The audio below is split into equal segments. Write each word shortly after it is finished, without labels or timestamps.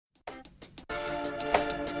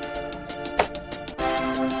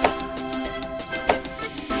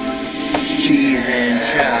cheese and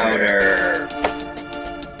chowder.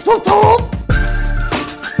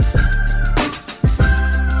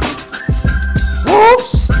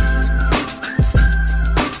 Whoops!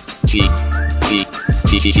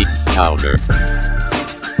 Cheese chowder.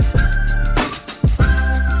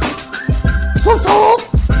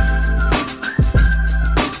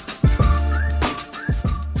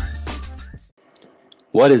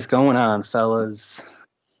 What is going on, fellas?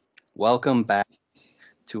 Welcome back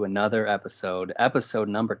to another episode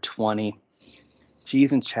number 20.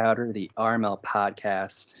 Cheese and Chowder, the RML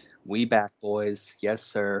podcast. We back, boys. Yes,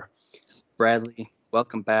 sir. Bradley,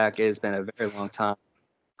 welcome back. It has been a very long time.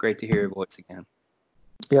 Great to hear your voice again.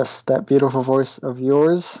 Yes, that beautiful voice of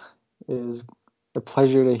yours is a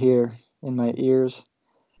pleasure to hear in my ears.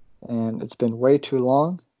 And it's been way too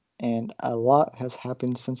long, and a lot has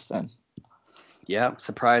happened since then. Yeah,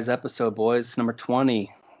 surprise episode, boys. Number 20.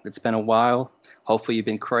 It's been a while. Hopefully you've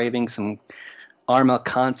been craving some RML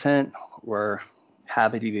content. We're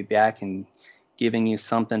happy to be back and giving you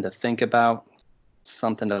something to think about,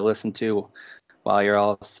 something to listen to while you're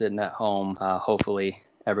all sitting at home. Hopefully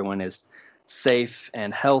everyone is safe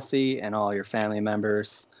and healthy, and all your family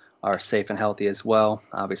members are safe and healthy as well.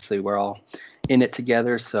 Obviously, we're all in it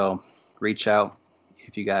together, so reach out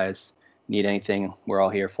if you guys need anything. We're all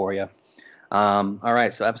here for you. All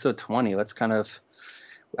right, so episode 20, let's kind of,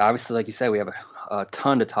 obviously, like you said, we have a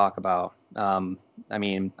ton to talk about. I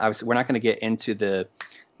mean, obviously, we're not going to get into the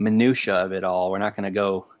minutia of it all. We're not going to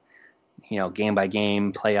go, game by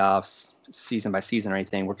game, playoffs, season by season or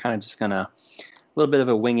anything. We're kind of just going to, a little bit of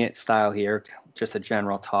a wing it style here, just a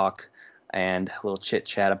general talk and a little chit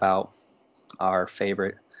chat about our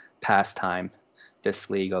favorite pastime, this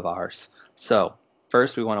league of ours. So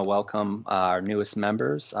first, we want to welcome our newest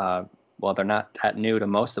members. Well, they're not that new to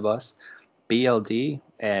most of us. BLD,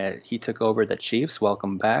 he took over the Chiefs.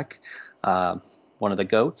 Welcome back. One of the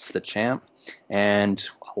GOATs, the champ, and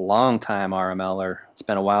a long-time RMLer. It's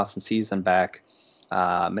been a while since he's been back.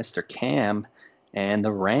 Mr. Cam and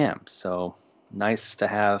the Rams. So nice to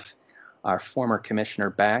have our former commissioner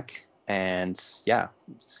back, and yeah,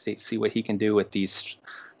 see what he can do with these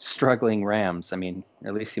struggling Rams. I mean,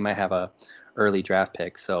 at least he might have a early draft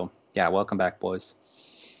pick. So yeah, welcome back, boys.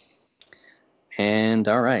 And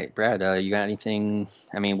all right, Brad, you got anything?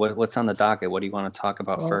 I mean, what's on the docket? What do you want to talk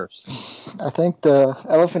about first? I think the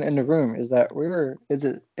elephant in the room is that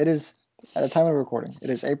it is at the time of recording, it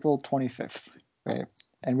is April 25th, right?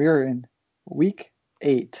 And we are in week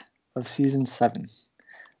 8 of season 7.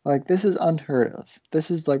 Like, this is unheard of. This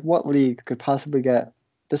is like, what league could possibly get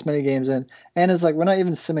this many games in? And it's like, we're not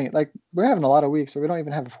even simming. Like, we're having a lot of weeks where we don't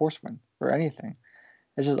even have a force win or anything.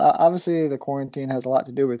 It's just, obviously the quarantine has a lot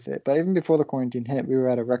to do with it. But even before the quarantine hit, we were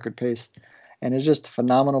at a record pace. And it's just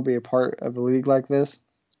phenomenal to be a part of a league like this.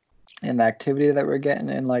 And the activity that we're getting,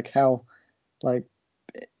 and like how like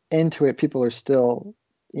into it people are still,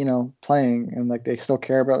 playing, and like they still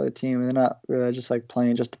care about the team, and they're not really just like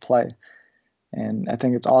playing just to play. And I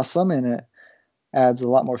think it's awesome, and it adds a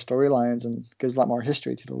lot more storylines and gives a lot more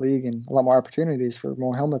history to the league and a lot more opportunities for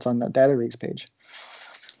more helmets on that data leagues page.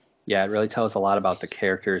 Yeah, it really tells a lot about the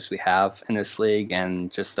characters we have in this league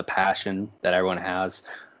and just the passion that everyone has.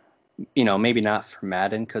 Maybe not for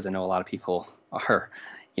Madden, because I know a lot of people are,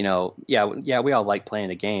 we all like playing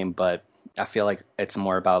the game, but I feel like it's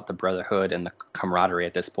more about the brotherhood and the camaraderie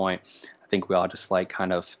at this point. I think we all just like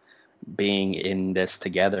kind of being in this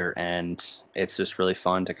together, and it's just really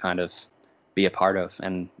fun to kind of be a part of.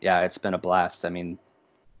 And yeah, it's been a blast. I mean,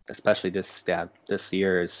 especially this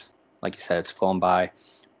year is, like you said, it's flown by,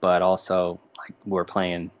 but also like we're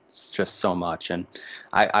playing just so much. And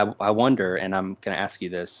I wonder, and I'm going to ask you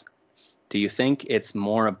this, do you think it's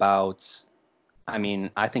more about, I mean,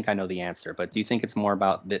 I think I know the answer, but do you think it's more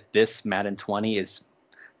about that this Madden 20 is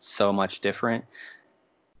so much different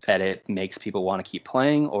that it makes people want to keep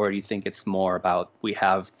playing? Or do you think it's more about we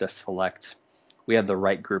have the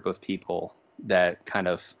right group of people that kind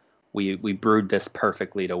of, we brewed this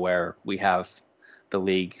perfectly to where we have the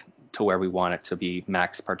league to where we want it to be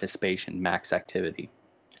max participation, max activity?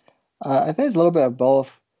 I think it's a little bit of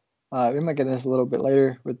both. We might get this a little bit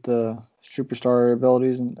later with the superstar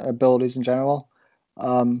abilities and abilities in general.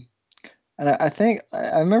 And I think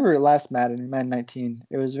I remember last Madden 19.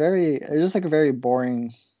 It was just like a very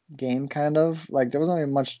boring game, kind of like there wasn't really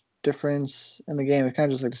much difference in the game. It kind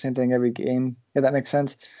of just like the same thing every game, if that makes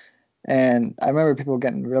sense. And I remember people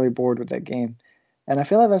getting really bored with that game. And I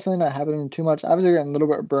feel like that's really not happening too much. Obviously, we're getting a little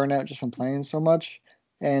bit of burnout just from playing so much.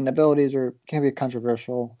 And abilities can be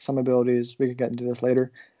controversial. Some abilities, we could get into this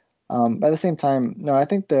later. But at the same time, no, I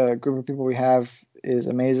think the group of people we have is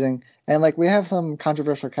amazing. And like we have some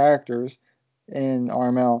controversial characters, in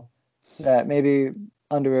RML that maybe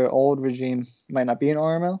under an old regime might not be in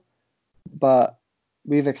RML, but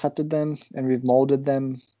we've accepted them and we've molded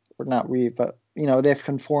them, or not we, but they've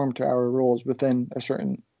conformed to our rules within a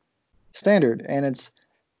certain standard, and it's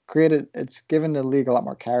given the league a lot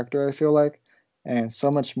more character, I feel like, and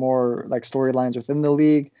so much more like storylines within the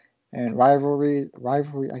league and rivalry.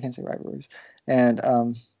 I can't say rivalries, and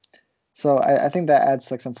so I think that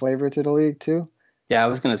adds like some flavor to the league too. Yeah, I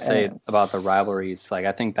was going to say about the rivalries. Like,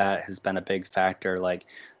 I think that has been a big factor. Like,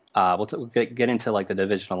 we'll get into like the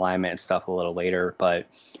division alignment and stuff a little later, but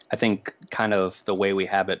I think kind of the way we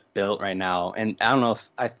have it built right now, and I don't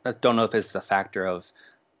know if it's a factor of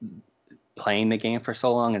playing the game for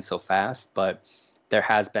so long and so fast, but there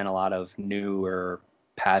has been a lot of newer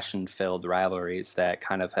passion-filled rivalries that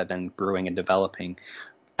kind of have been brewing and developing,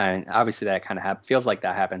 and obviously that kind of feels like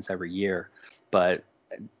that happens every year, but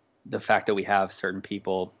the fact that we have certain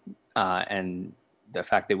people and the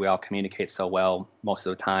fact that we all communicate so well most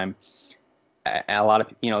of the time, a lot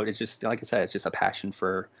of it's just like I said, it's just a passion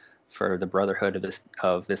for the brotherhood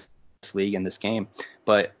of this league and this game.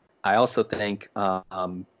 But I also think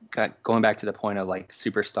going back to the point of like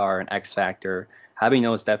Superstar and X Factor, having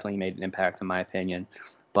those definitely made an impact in my opinion.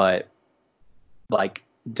 But like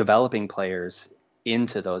developing players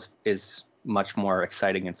into those is much more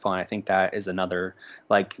exciting and fun. I think that is another,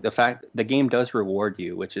 like the fact the game does reward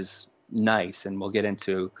you, which is nice, and we'll get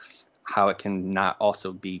into how it can not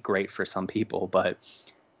also be great for some people, but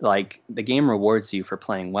like the game rewards you for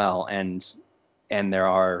playing well, and there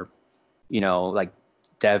are like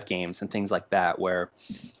dev games and things like that where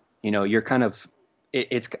you're kind of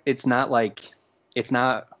it's not like it's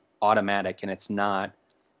not automatic and it's not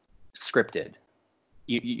scripted.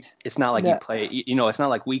 It's not like you play, it's not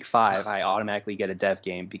like week 5 I automatically get a dev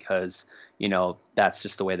game because that's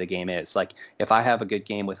just the way the game is. Like if I have a good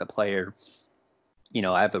game with a player,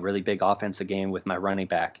 I have a really big offensive game with my running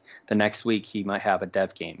back, the next week he might have a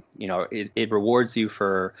dev game. It rewards you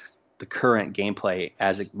for the current gameplay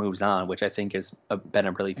as it moves on, which I think has been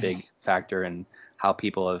a really big factor in how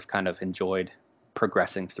people have kind of enjoyed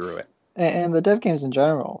progressing through it. And the dev games in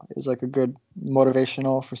general is like a good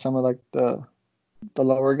motivational for some of like the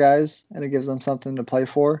lower guys, and it gives them something to play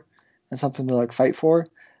for and something to like fight for.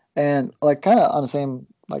 And like kind of on the same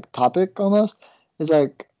like topic almost is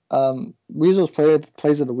like Weasel's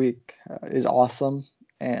plays of the week is awesome,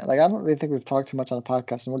 and like I don't really think we've talked too much on the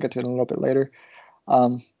podcast, and we'll get to it a little bit later.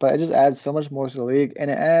 But it just adds so much more to the league,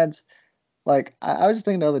 and it adds like I was just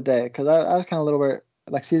thinking the other day because I was kind of a little bit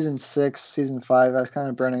like season 6, season 5, I was kind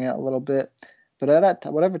of burning out a little bit, but at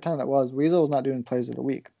that whatever time that was, Weasel was not doing plays of the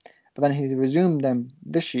week. But then he resumed them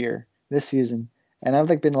this season, and I've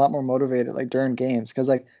like been a lot more motivated like during games because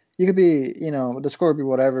like you could be, the score would be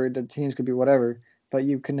whatever, the teams could be whatever, but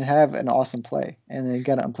you can have an awesome play and then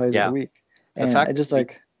get it on plays of the week. And I just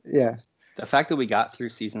the fact that we got through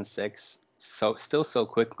season 6 so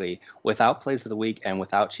quickly without plays of the week and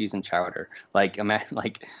without cheese and chowder, like imagine,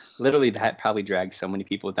 like literally that probably drags so many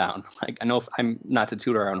people down. Like I know if I'm not to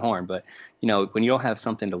toot our own horn, but when you don't have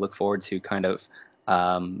something to look forward to, kind of.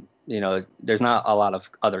 There's not a lot of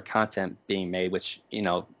other content being made, which,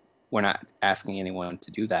 we're not asking anyone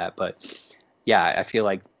to do that. But yeah, I feel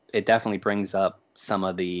like it definitely brings up some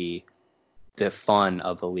of the fun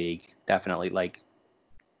of the league. Definitely. Like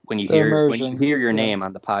when you hear your name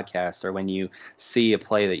on the podcast, or when you see a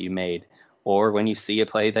play that you made, or when you see a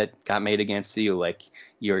play that got made against you, like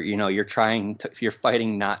you're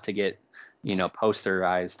fighting not to get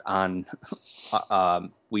posterized on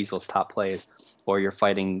Weasel's top plays, or you're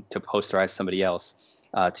fighting to posterize somebody else,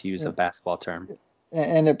 to use a basketball term.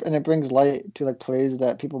 And it brings light to like plays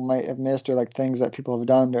that people might have missed, or like things that people have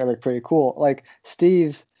done that are like pretty cool. Like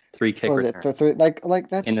Steve's 3 kick returns. Like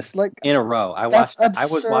that's in a row. I was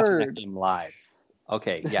watching that game live.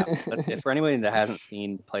 Okay, yeah. For anybody that hasn't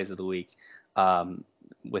seen plays of the week,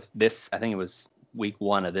 with this, I think it was week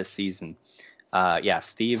 1 of this season.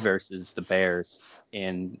 Steve versus the Bears,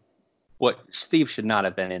 in what Steve should not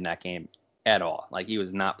have been in that game at all. Like he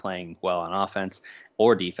was not playing well on offense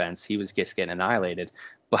or defense. He was just getting annihilated.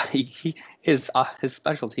 But his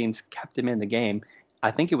special teams kept him in the game. I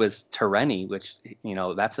think it was Tereni, which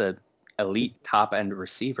that's a elite top end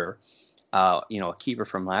receiver, a keeper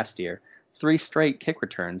from last year. 3 straight kick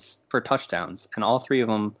returns for touchdowns, and all 3 of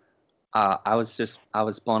them. I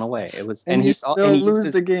was blown away. It was, and he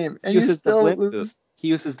loses the game. And you still lose. He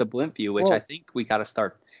uses the blimp view, which I think we got to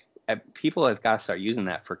start. People have got to start using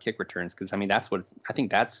that for kick returns, because I mean that's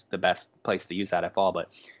the best place to use that at all.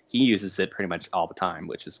 But he uses it pretty much all the time,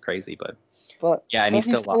 which is crazy. But yeah, and he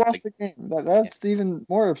still lost the game. That's even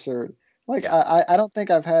more absurd. Like I don't think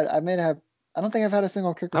I may have I don't think I've had a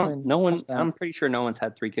single kick return touchdown. I'm pretty sure no one's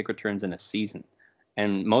had 3 kick returns in a season,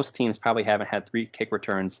 and most teams probably haven't had 3 kick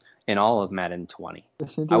returns in all of Madden 20.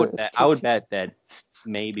 I would bet that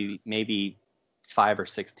maybe 5 or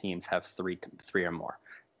 6 teams have three or more,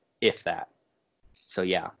 if that. So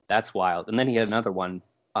yeah, that's wild. And then he had another one,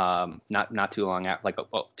 not too long after, like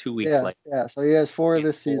 2 weeks later. Yeah, so he has 4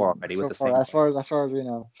 this season already so with the far, same as far as we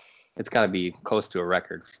know. It's got to be close to a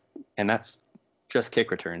record, and that's just kick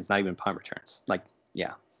returns, not even punt returns. Like,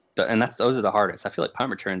 yeah, and those are the hardest. I feel like punt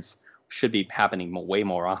returns should be happening way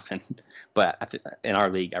more often, but in our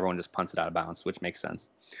league, everyone just punts it out of bounds, which makes sense.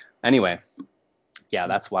 Anyway, yeah,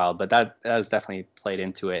 that's wild, but that has definitely played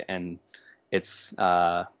into it, and it's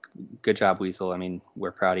good job, Weasel. I mean,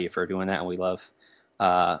 we're proud of you for doing that, and we love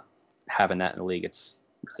having that in the league. It's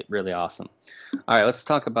really awesome. All right, let's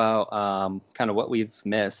talk about kind of what we've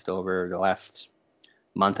missed over the last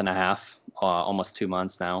month and a half, almost 2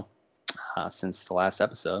 months now, since the last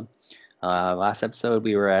episode. Last episode,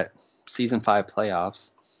 we were at Season 5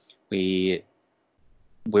 playoffs. We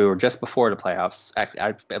were just before the playoffs.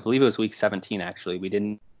 I believe it was week 17, actually. We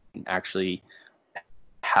didn't actually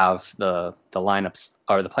have the lineups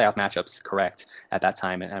or the playoff matchups correct at that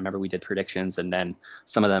time. And I remember we did predictions, and then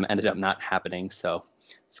some of them ended up not happening. So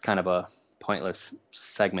it's kind of a pointless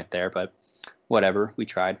segment there, but whatever, we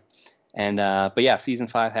tried. And but yeah, Season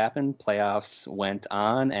 5 happened, playoffs went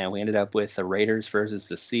on, and we ended up with the Raiders versus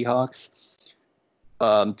the Seahawks.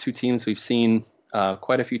 2 teams we've seen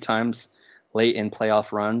quite a few times late in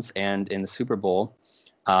playoff runs and in the Super Bowl.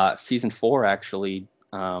 Season 4, actually,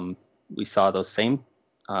 we saw those same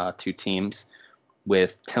 2 teams,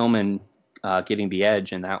 with Tillman getting the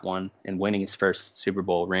edge in that one and winning his first Super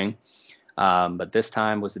Bowl ring. But this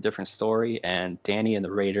time was a different story, and Danny and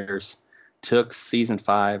the Raiders took Season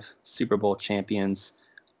 5 Super Bowl champions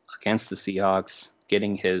against the Seahawks,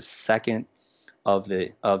 getting his second of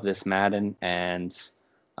this Madden, and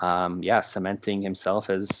cementing himself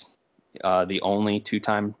as the only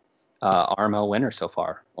 2-time RML winner so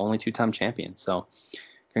far, only 2-time champion. So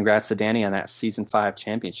congrats to Danny on that Season 5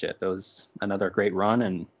 championship. It was another great run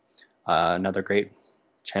and another great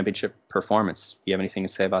championship performance. You have anything to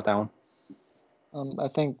say about that one? I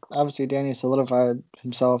think obviously Danny solidified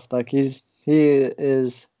himself. Like he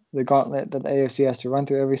is the gauntlet that the AFC has to run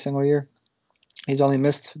through every single year. He's only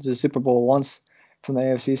missed the Super Bowl once from the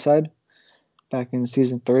AFC side, back in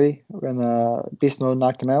Season 3 when Beast Mode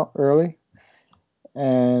knocked him out early.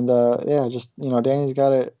 And Danny's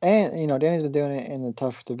got it, and Danny's been doing it in a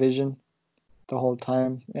tough division the whole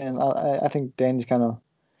time. And I think Danny's kind of,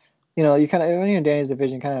 when you're in Danny's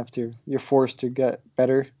division, you're forced to get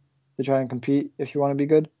better to try and compete if you want to be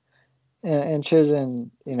good. And Chiz and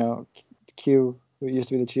Q, who used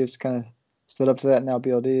to be the Chiefs, kind of stood up to that. Now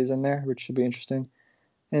BLD is in there, which should be interesting.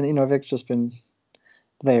 And Vic's just been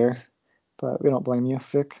there, but we don't blame you,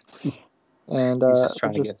 Vic. And he's just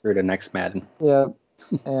trying to get through to next Madden. Yeah.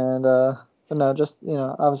 And but no, just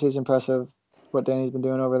obviously it's impressive what Danny's been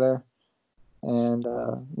doing over there, and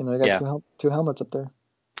they got two helmets up there.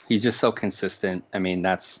 He's just so consistent. I mean,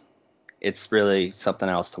 it's really something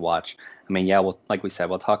else to watch. I mean, like we said,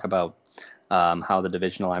 we'll talk about how the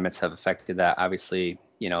division alignments have affected that. Obviously,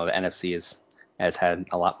 the NFC has had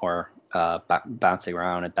a lot more bouncing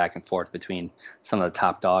around and back and forth between some of the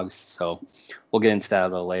top dogs. So we'll get into that a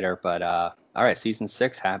little later. But all right, Season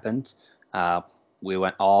 6 happened. We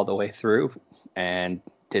went all the way through and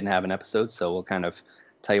didn't have an episode, so we'll kind of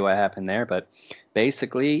tell you what happened there. But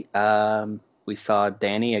basically, we saw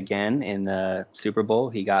Danny again in the Super Bowl.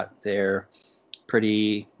 He got there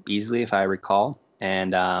pretty easily, if I recall.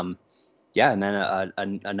 And and then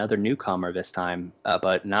another newcomer this time,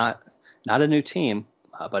 but not a new team,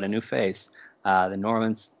 but a new face. The New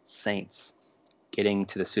Orleans Saints getting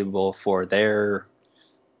to the Super Bowl for their,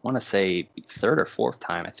 I want to say, 3rd or 4th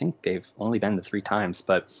time. I think they've only been to 3 times,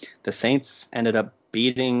 but the Saints ended up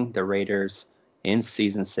beating the Raiders in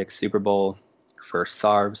Season 6 Super Bowl for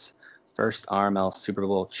Sarv's first RML Super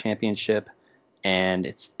Bowl championship,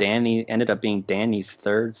 and ended up being Danny's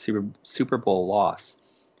 3rd Super Bowl loss.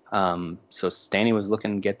 So Danny was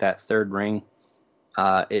looking to get that 3rd ring.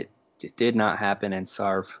 It did not happen, and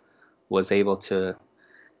Sarv was able to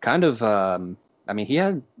kind of he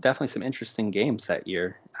had definitely some interesting games that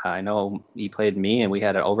year. I know he played me, and we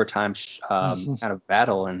had an overtime kind of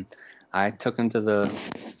battle, and I took him to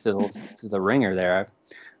the ringer there.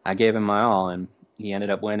 I gave him my all, and he ended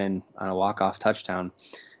up winning on a walk-off touchdown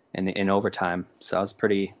in overtime. So I was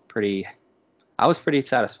pretty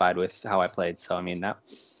satisfied with how I played. So I mean that,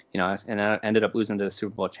 and I ended up losing to the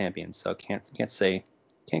Super Bowl champions. So can't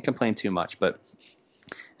complain too much. But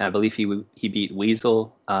I believe he beat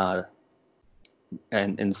Weasel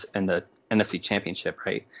in the NFC Championship,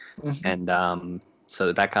 right? Mhm. And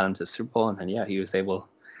so that got him to the Super Bowl, and then he was able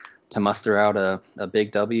to muster out a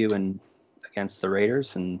big W and against the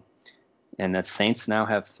Raiders, and the Saints now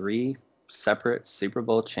have 3 separate Super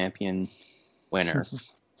Bowl champion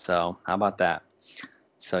winners. So how about that?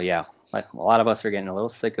 So yeah, a lot of us are getting a little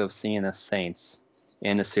sick of seeing the Saints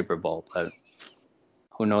in the Super Bowl, but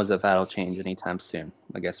who knows if that'll change anytime soon?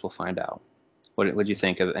 I guess we'll find out. What would you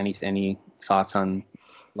think of any thoughts on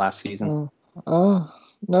last season? Uh, uh,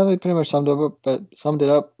 no, they pretty much summed it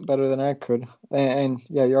up better than I could. And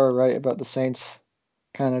yeah, you're right about the Saints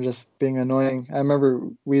kind of just being annoying. I remember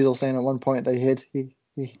Weasel saying at one point that he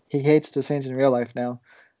hates the Saints in real life now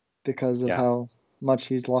because of Yeah. how much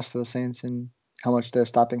he's lost to the Saints and how much they're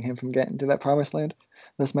stopping him from getting to that promised land.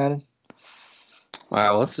 This Madden. All right,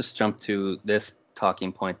 well, let's just jump to this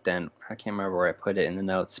talking point then. I can't remember where I put it in the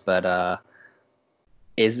notes, but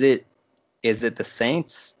is it the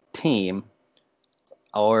Saints team,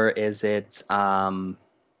 or is it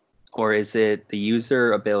the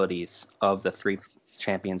user abilities of the 3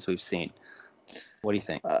 champions we've seen? What do you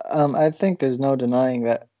think? I think there's no denying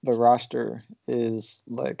that the roster has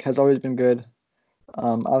always been good.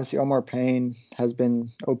 Obviously, Omar Payne has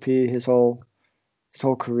been OP his whole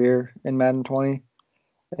career in Madden 20,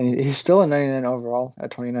 and he's still a 99 overall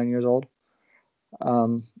at 29 years old.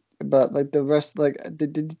 But like the rest, like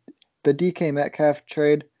the DK Metcalf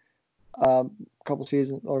trade, a couple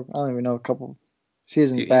seasons, or I don't even know, a couple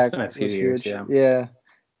seasons It's back been a few was years, huge. Yeah,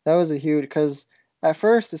 that was a huge because at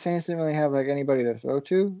first the Saints didn't really have like anybody to throw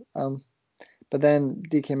to. But then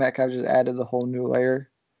DK Metcalf just added the whole new layer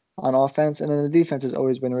on offense, and then the defense has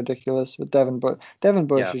always been ridiculous with Devin Bush. Devin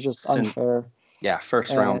Bush Yeah, is just unfair.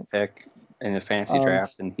 first round And pick in the fantasy um,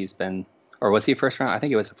 draft, and he's been, or was he first round? I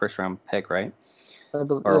think it was a first round pick, right? Or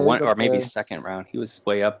yeah, he's one, or up maybe there. second round. He was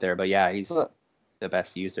way up there, but yeah, he's But the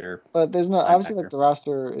best user there's no obviously like linebacker. the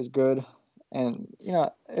roster is good, and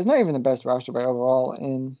it's not even the best roster by overall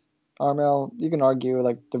in RML. You can argue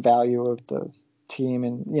like the value of the team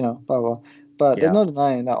and blah blah. But there's Yeah, no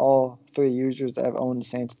denying that all 3 users that have owned the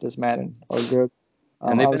Saints this Madden are good.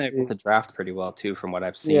 and they've been able Obviously, to draft pretty well too, from what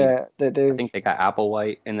I've seen. yeah, I they've think they got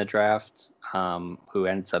Applewhite in the draft, who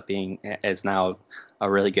ends up is now a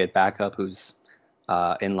really good backup, who's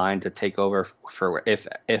in line to take over for if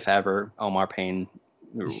ever Omar Payne,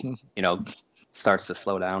 starts to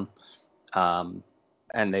slow down.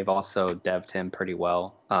 And they've also dev'd him pretty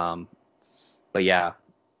well. But yeah,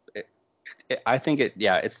 I think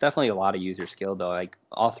it's definitely a lot of user skill though. Like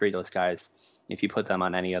all 3 of those guys, if you put them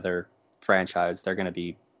on any other franchise, they're going to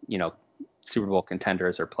be, Super Bowl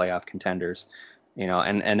contenders or playoff contenders,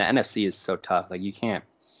 and the NFC is so tough. Like you can't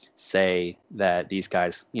say that these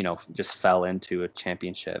guys, just fell into a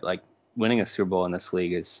championship. Like winning a Super Bowl in this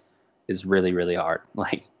league is really, really hard.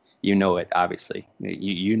 Like, it, obviously.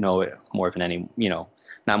 You know it more than any,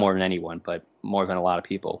 not more than anyone, but more than a lot of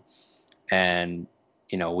people. And,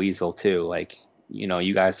 Weasel too. Like,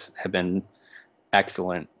 you guys have been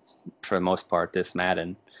excellent for the most part this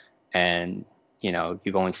Madden. And,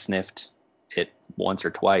 you've only sniffed it once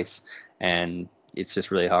or twice, and it's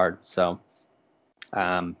just really hard. So,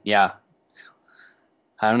 yeah,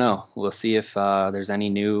 I don't know. We'll see if there's any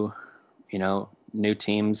new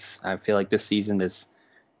teams. I feel like this season is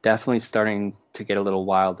definitely starting to get a little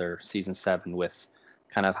wilder, season 7, with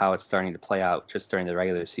kind of how it's starting to play out just during the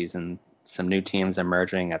regular season. Some new teams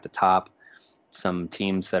emerging at the top. Some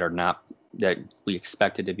teams that we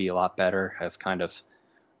expected to be a lot better have kind of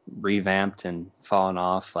revamped and fallen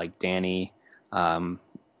off, like Danny, kind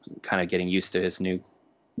of getting used to his new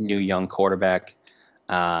young quarterback.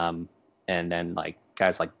 And then like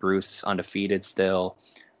guys like Bruce, undefeated still.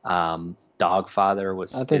 Dogfather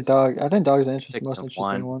was. I think Dog is the most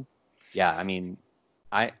interesting one. Yeah, I mean,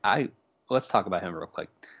 I let's talk about him real quick.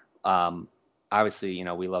 Obviously,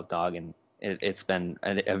 we love Dog, and it's been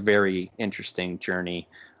a very interesting journey.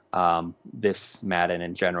 This Madden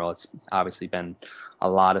in general, it's obviously been a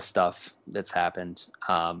lot of stuff that's happened.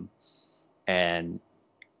 And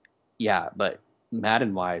yeah, but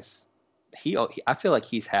Madden wise, I feel like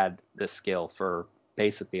he's had the skill for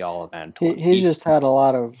basically all of Madden 20. He's just had a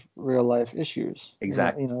lot of real life issues.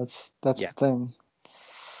 Exactly. That's the thing.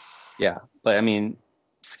 Yeah, but I mean,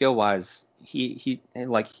 skill wise, he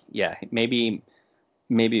like maybe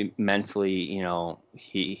mentally,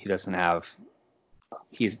 he doesn't have.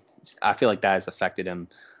 I feel like that has affected him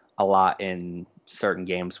a lot in certain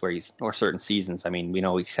games or certain seasons. I mean, we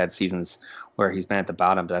know he's had seasons where he's been at the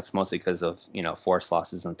bottom, but that's mostly because of force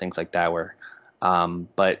losses and things like that.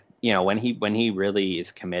 But when he really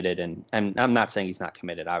is committed, and I'm not saying he's not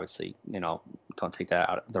committed, obviously, don't take that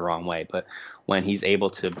out the wrong way, but when he's able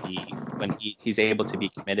to be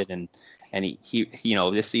committed, and he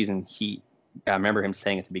this season, I remember him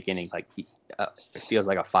saying at the beginning, like, it feels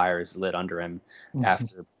like a fire is lit under him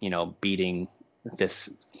after beating this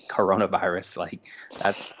coronavirus. Like,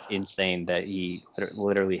 that's insane that he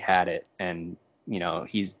literally had it, and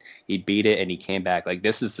he beat it and he came back. Like,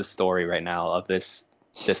 this is the story right now of this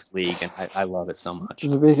league, and I love it so much.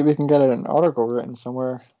 We can get an article written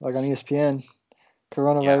somewhere, like on ESPN.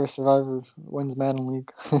 Coronavirus survivor wins Madden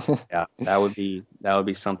League. Yeah, that would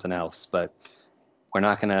be something else. But we're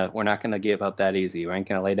not gonna give up that easy. We ain't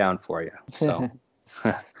gonna lay down for you. So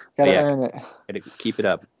gotta earn it. Keep it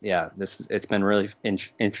up. Yeah, it's been really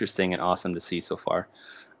interesting and awesome to see so far.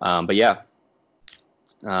 But yeah,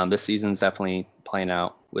 this season's definitely playing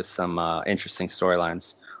out with some interesting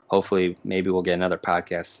storylines. Hopefully, maybe we'll get another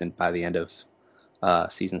podcast, and by the end of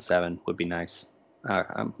season 7 would be nice.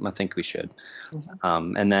 I think we should.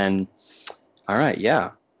 And then, all right,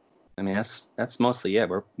 yeah. I mean, that's mostly it.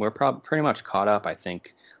 We're probably pretty much caught up, I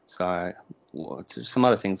think. So there's some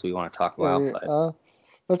other things we want to talk about.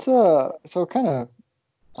 Let's so kind of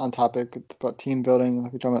on topic about team building,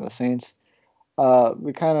 like we're talking about the Saints.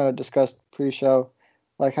 We kind of discussed pre-show,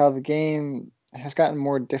 like how the game has gotten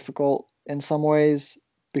more difficult in some ways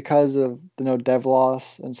because of the no dev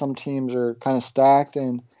loss, and some teams are kind of stacked,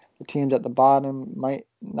 and the teams at the bottom might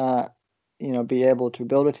not, be able to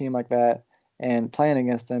build a team like that, and playing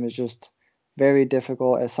against them is just very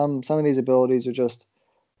difficult, as some of these abilities are just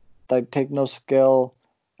like take no skill,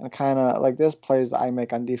 and kind of like there's plays that I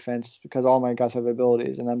make on defense because all my guys have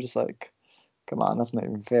abilities, and I'm just like, come on, that's not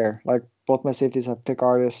even fair. Like, both my safeties have pick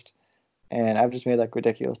artist, and I've just made like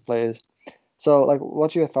ridiculous plays. So like,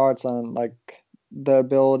 what's your thoughts on like the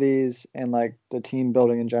abilities and like the team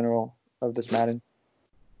building in general of this Madden?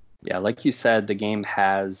 Yeah, like you said, the game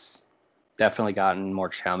has definitely gotten more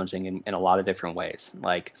challenging in a lot of different ways.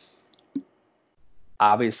 Like,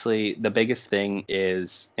 obviously, the biggest thing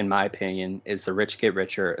is, in my opinion, is the rich get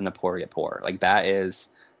richer and the poor get poorer. Like, that is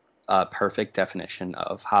a perfect definition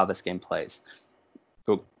of how this game plays.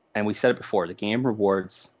 And we said it before, the game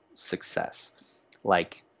rewards success.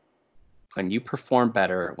 Like, when you perform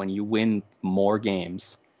better, when you win more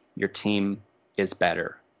games, your team is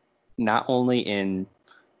better. Not only in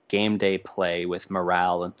game day play with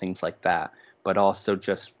morale and things like that, but also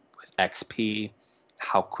just with XP,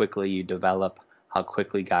 how quickly you develop, how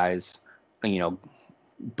quickly guys,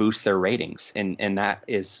 boost their ratings. And that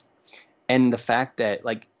is, and the fact that,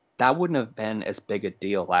 like, that wouldn't have been as big a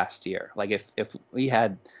deal last year. Like, if we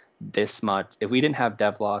had this much, if we didn't have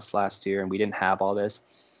dev loss last year and we didn't have all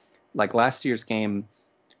this, like, last year's game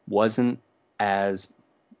wasn't as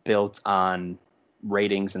built on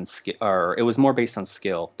ratings and skill, or it was more based on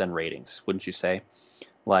skill than ratings, wouldn't you say?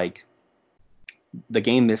 Like, the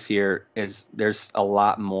game this year there's a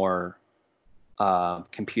lot more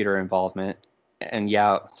computer involvement, and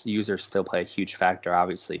yeah, users still play a huge factor,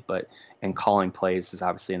 obviously, and calling plays is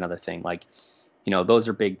obviously another thing. Like, those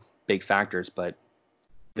are big factors, but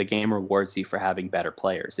the game rewards you for having better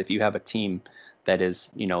players. If you have a team that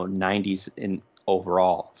is 90s in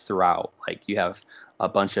overall throughout, like, you have a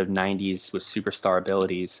bunch of 90s with superstar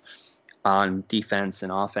abilities on defense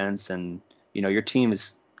and offense, and your team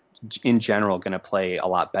is in general going to play a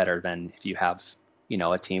lot better than if you have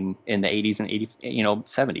a team in the 80s and 80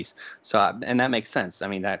 70s. So, and that makes sense. I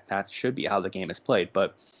mean, that should be how the game is played,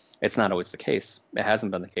 but it's not always the case. It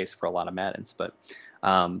hasn't been the case for a lot of Maddens, but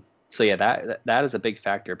so yeah, that is a big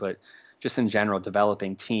factor. But just in general,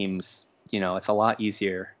 developing teams, it's a lot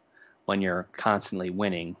easier when you're constantly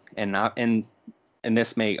winning, and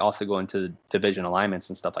this may also go into the division alignments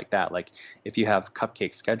and stuff like that. Like, if you have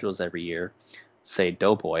cupcake schedules every year, say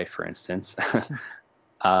Doughboy, for instance,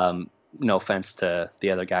 no offense to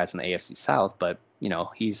the other guys in the AFC South, but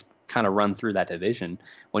he's kind of run through that division.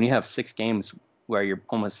 When you have 6 games where you're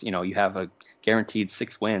almost, you have a guaranteed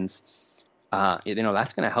 6 wins, that's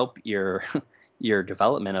going to help your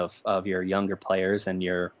development of your younger players and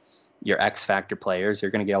your X factor players.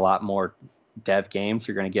 You're going to get a lot more dev games.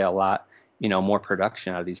 You're going to get a lot more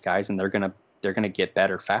production out of these guys, and they're gonna get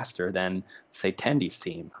better faster than, say, Tendy's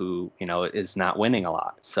team, who is not winning a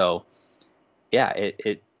lot. So yeah,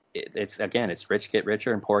 it's again, it's rich get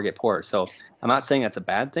richer and poor get poorer. So I'm not saying that's a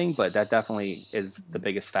bad thing, but that definitely is the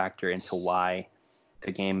biggest factor into why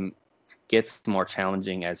the game gets more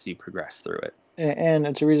challenging as you progress through it. And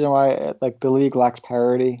it's a reason why like the league lacks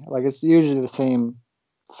parity. Like, it's usually the same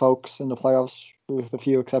folks in the playoffs with a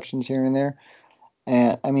few exceptions here and there.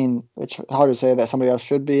 And I mean, it's hard to say that somebody else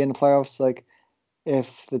should be in the playoffs. Like,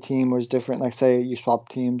 if the team was different. Like say you swap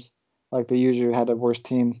teams, like the user had a worse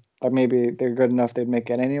team, like maybe they're good enough they'd make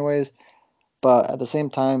it anyways. But at the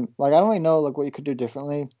same time, like I don't really know like what you could do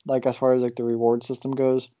differently, like as far as like the reward system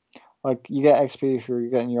goes. Like you get XP if you're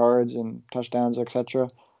getting yards and touchdowns, etc.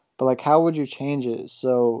 But like how would you change it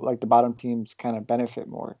so like the bottom teams kind of benefit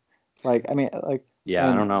more? Like I mean like Yeah, I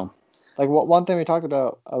and don't know. like what one thing we talked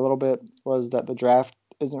about a little bit was that the draft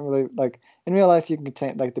isn't really like in real life you can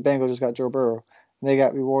contain like the Bengals just got Joe Burrow and they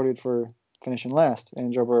got rewarded for finishing last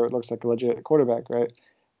and Joe Burrow looks like a legit quarterback, right?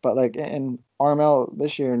 But like in RML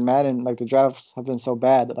this year in Madden, like the drafts have been so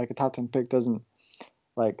bad that like a top 10 pick doesn't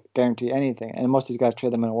like guarantee anything, and most of these guys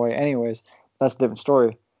trade them away anyways. That's a different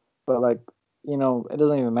story. But like it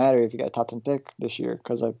doesn't even matter if you got a top 10 pick this year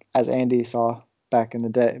because like as Andy saw back in the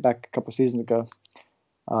day, back a couple seasons ago,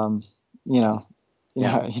 um, you know,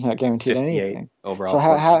 Yeah, you're not guaranteed 58 anything. overall So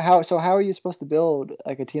how, how quarterback. how so how are you supposed to build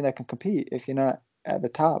like a team that can compete if you're not at the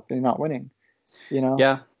top and you're not winning? You know?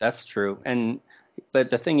 Yeah, that's true.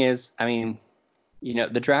 But the thing is, I mean,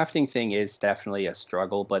 the drafting thing is definitely a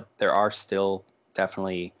struggle, but there are still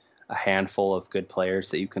definitely a handful of good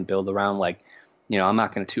players that you can build around. Like, I'm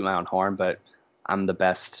not going to toot my own horn, but I'm the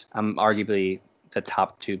best. I'm arguably the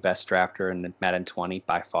top two best drafter in the Madden 20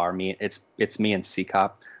 by far. It's me and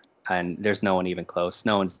C-Cop, and there's no one even close.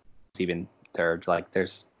 No one's even third. Like, you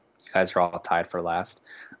guys are all tied for last.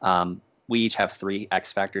 We each have 3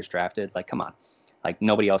 X Factors drafted. Like, come on. Like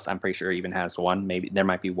nobody else, I'm pretty sure, even has one. Maybe there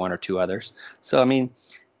might be 1 or 2 others. So I mean,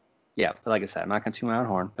 yeah. But like I said, I'm not going to toot my own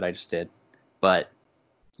horn, but I just did. But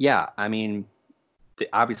yeah, I mean,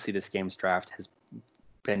 obviously this game's draft has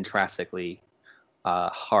been drastically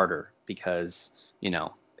harder because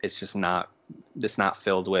it's just not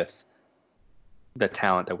filled with the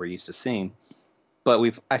talent that we're used to seeing.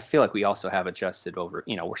 But I feel like we also have adjusted over.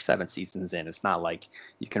 We're 7 seasons in. It's not like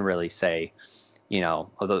you can really say,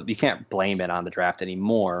 although you can't blame it on the draft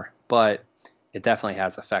anymore, but it definitely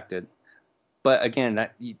has affected. But again,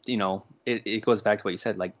 that it goes back to what you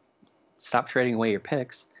said, like stop trading away your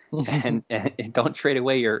picks and don't trade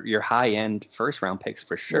away your high end first round picks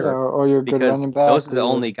for Yeah, sure, or you're a good because running those back are the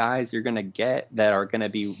or only guys you're gonna get that are gonna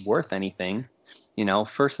be worth anything.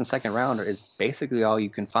 First and second rounder is basically all you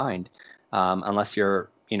can find, unless you're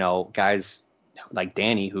guys like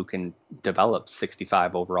Danny who can develop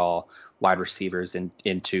 65 overall wide receivers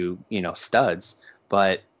into studs,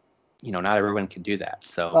 but not everyone can do that.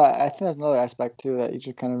 So I think there's another aspect too that you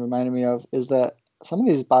just kind of reminded me of is that some of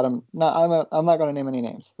these bottom, not I'm not going to name any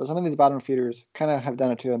names, but some of these bottom feeders kind of have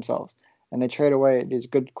done it to themselves, and they trade away these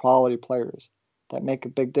good quality players that make a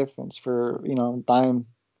big difference for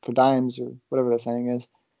dimes or whatever the saying is,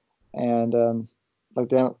 and like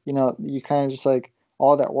they don't, you kind of just like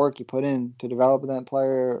all that work you put in to develop that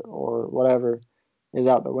player or whatever is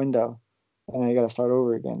out the window, and then you got to start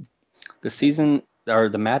over again. the season or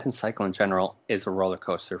the Madden cycle in general is a roller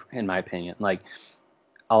coaster, in my opinion. Like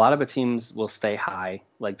a lot of the teams will stay high.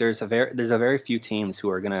 Like there's a very few teams who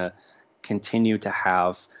are gonna continue to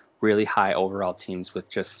have really high overall teams with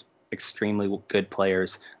just extremely good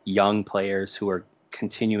players, young players who are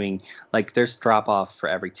continuing. Like there's drop off for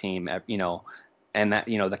every team, and that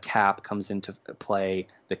the cap comes into play,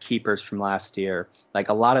 the keepers from last year. Like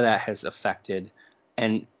a lot of that has affected,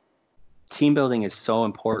 and team building is so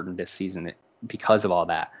important this season because of all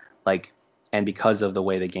that. Like, and because of the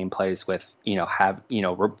way the game plays with,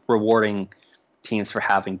 rewarding teams for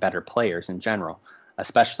having better players in general,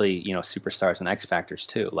 especially, superstars and X factors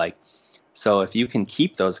too. Like, so if you can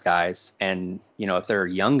keep those guys and, if they're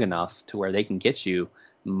young enough to where they can get you,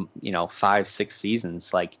 5, 6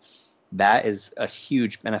 seasons, like that is a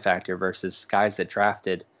huge benefactor versus guys that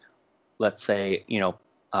drafted, let's say,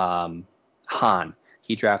 Han,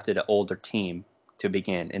 he drafted an older team to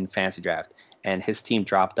begin in fantasy draft, and his team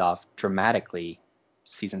dropped off dramatically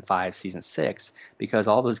season 5, season 6 because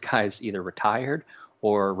all those guys either retired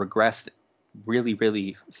or regressed really,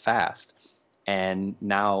 really fast. And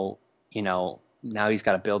now he's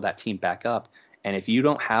got to build that team back up. And if you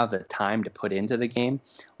don't have the time to put into the game,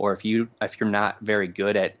 or if you're not very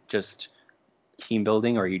good at just team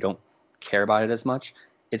building, or you don't care about it as much,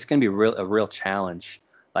 it's going to be a real challenge.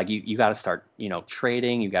 Like you got to start,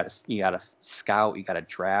 trading. You got to scout. You got to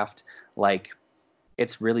draft. Like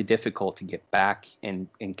it's really difficult to get back and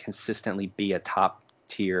consistently be a top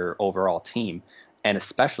tier overall team, and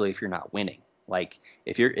especially if you're not winning. Like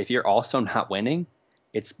if you're also not winning,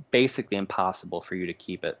 it's basically impossible for you to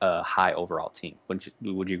keep a high overall team. Would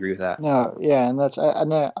you agree with that? No, yeah, and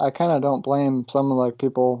I kind of don't blame some of like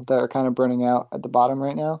people that are kind of burning out at the bottom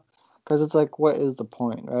right now, because it's like, what is the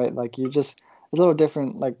point, right? Like you just it's a little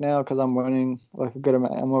different like now because I'm winning like a good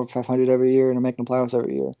amount. I'm over 500 every year and I'm making playoffs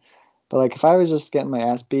every year. But like if I was just getting my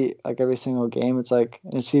ass beat like every single game, it's like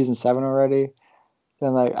in season 7 already.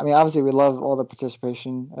 Then like I mean obviously we love all the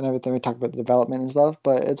participation and everything. We talk about the development and stuff,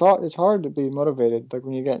 but it's hard to be motivated like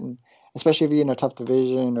when you're getting, especially if you're in a tough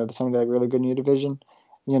division or somebody like really good in your division,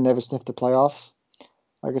 and you never sniff the playoffs.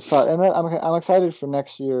 Like it's tough, and I'm excited for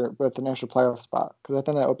next year with an extra playoff spot because I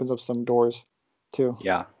think that opens up some doors too.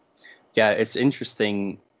 Yeah. Yeah, it's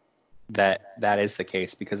interesting that is the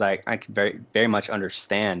case because I can very much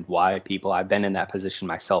understand why people. I've been in that position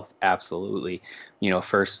myself, absolutely.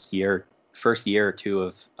 First year or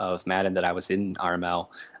two of Madden that I was in RML,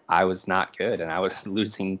 I was not good and I was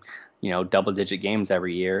losing, double-digit games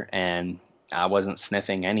every year, and I wasn't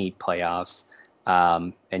sniffing any playoffs.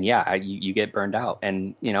 And yeah, you get burned out,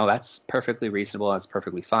 and that's perfectly reasonable. That's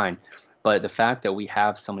perfectly fine. But the fact that we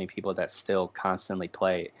have so many people that still constantly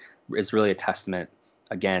play is really a testament,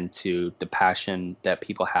 again, to the passion that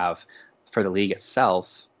people have for the league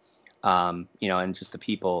itself. And just the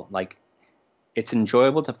people. Like, it's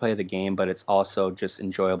enjoyable to play the game, but it's also just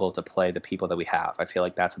enjoyable to play the people that we have. I feel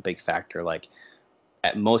like that's a big factor. Like,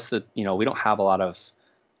 at most of the, we don't have a lot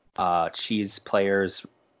of cheese players,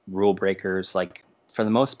 rule breakers. Like, for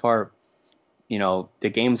the most part, the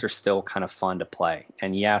games are still kind of fun to play.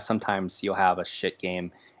 And yeah, sometimes you'll have a shit game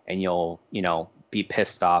and you'll, be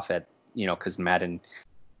pissed off at, because Madden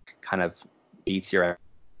kind of beats your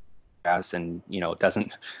ass and,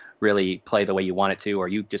 doesn't really play the way you want it to, or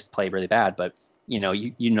you just play really bad. But, you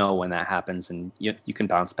know when that happens, and you can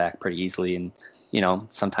bounce back pretty easily. And,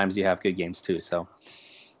 sometimes you have good games too. So,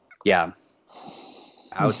 yeah.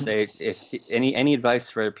 I would say if any advice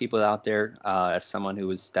for people out there, as someone who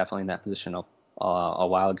was definitely in that position a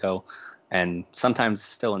while ago, and sometimes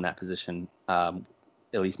still in that position, at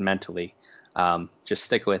least mentally, just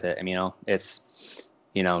stick with it. I mean, it's,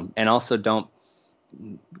 and also don't.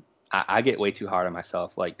 I get way too hard on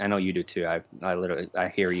myself. Like I know you do too. I literally I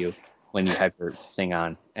hear you when you have your thing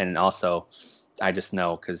on, and also I just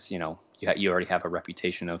know because you already have a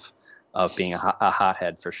reputation of being a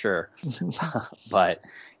hothead for sure. But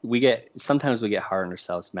sometimes we get hard on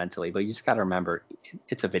ourselves mentally, but you just got to remember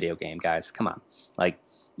it's a video game, guys. Come on. Like,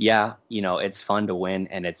 yeah, it's fun to win,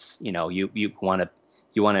 and it's, you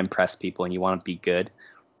want to impress people and you want to be good,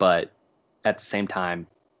 but at the same time,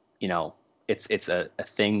 it's a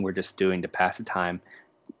thing we're just doing to pass the time.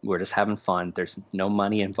 We're just having fun. There's no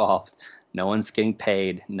money involved. No one's getting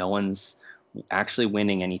paid. No one's actually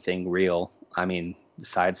winning anything real. I mean,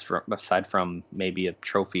 aside from maybe a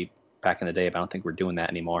trophy back in the day, but I don't think we're doing that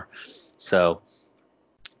anymore. So,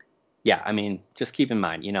 yeah, I mean, just keep in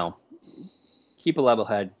mind, keep a level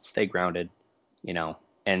head, stay grounded,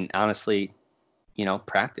 and honestly,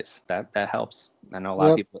 practice. That helps. I know a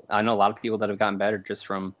lot of people that have gotten better just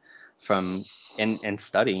from and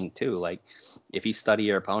studying too. Like, if you study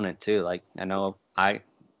your opponent too, like I know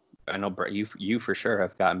you for sure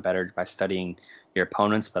have gotten better by studying your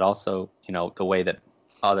opponents, but also the way that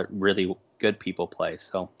other really good people play.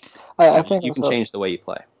 So I think you can also, change the way you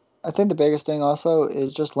play. I think the biggest thing also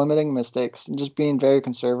is just limiting mistakes and just being very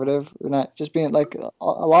conservative. We're not just being like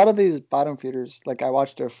a lot of these bottom feeders. Like I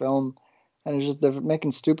watched their film, and it's just they're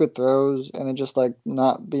making stupid throws and they're just like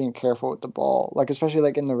not being careful with the ball. Like especially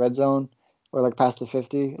like in the red zone or like past the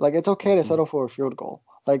 50. Like it's okay to settle for a field goal.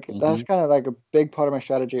 Like that's kind of like a big part of my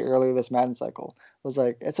strategy earlier this Madden cycle was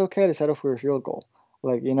like it's okay to settle for a field goal.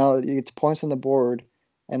 Like you get points on the board,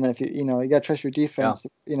 and then if you gotta trust your defense.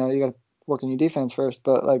 You gotta work on your defense first.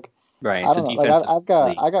 But like Right, I it's a don't know. Like defensive I league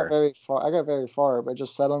got first. very far. I got very far by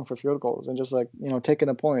just settling for field goals and just like taking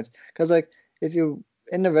the points. Because like if you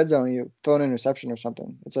in the red zone you throw an interception or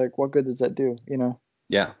something, it's like what good does that do?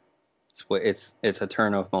 Yeah, it's a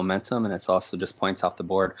turn of momentum, and it's also just points off the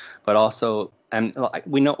board. But also, and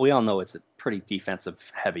we all know it's a pretty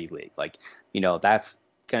defensive heavy league. Like that's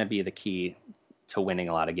going to be the key to winning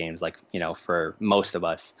a lot of games. Like for most of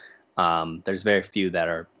us, there's very few that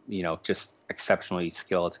are just exceptionally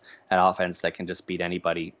skilled at offense that can just beat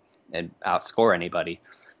anybody and outscore anybody.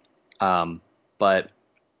 But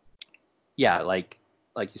yeah, like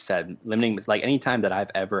you said, limiting, like anytime that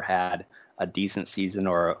I've ever had a decent season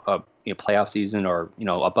or a playoff season or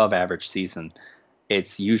above average season,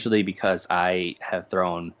 it's usually because I have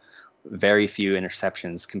thrown very few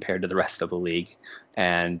interceptions compared to the rest of the league,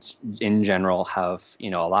 and in general have a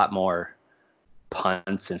lot more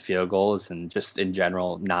punts and field goals, and just in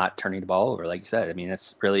general not turning the ball over. Like you said, I mean,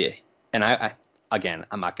 it's really, and I again,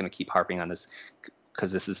 I'm not going to keep harping on this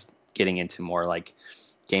because this is getting into more like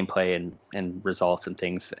gameplay and results and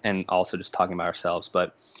things, and also just talking about ourselves.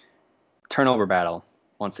 But turnover battle,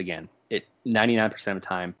 once again, it 99% of the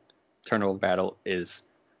time, turnover battle is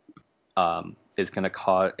going to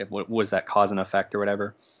cause, what was that, cause and effect or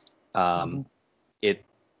whatever. It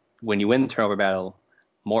when you win the turnover battle,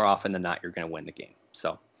 more often than not, you're going to win the game.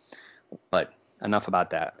 So, but enough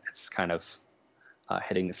about that. It's kind of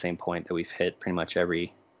hitting the same point that we've hit pretty much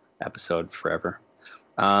every episode forever.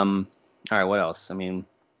 All right, what else? I mean,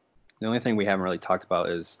 the only thing we haven't really talked about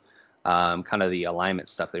is kind of the alignment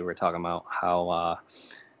stuff that we were talking about. How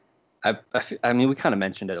I mean, we kind of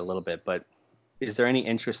mentioned it a little bit, but is there any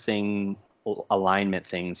interesting alignment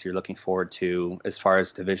things you're looking forward to as far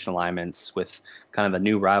as division alignments with kind of the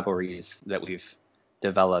new rivalries that we've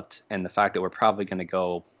developed, and the fact that we're probably going to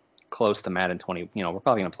go close to Madden 20? We're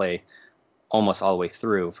probably going to play almost all the way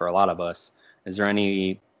through for a lot of us. Is there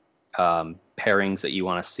any pairings that you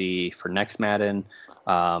want to see for next Madden?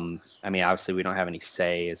 I mean, obviously we don't have any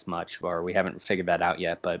say as much, or we haven't figured that out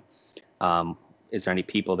yet, but is there any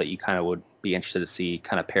people that you kind of would be interested to see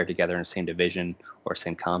kind of paired together in the same division or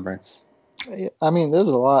same conference? I mean, there's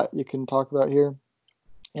a lot you can talk about here.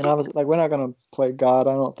 And I was like, we're not going to play God,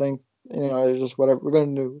 I don't think. It's just whatever. We're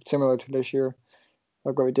going to do similar to this year,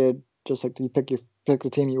 like what we did. Just like you pick the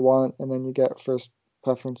team you want, and then you get first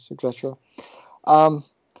preference, etc.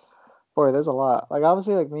 Boy, there's a lot. Like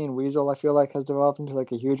obviously, like me and Weasel, I feel like has developed into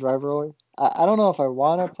like a huge rivalry. I don't know if I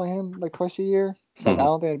want to play him like twice a year. Like I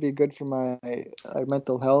don't think it'd be good for my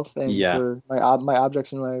mental health and for my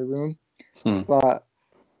objects in my room. But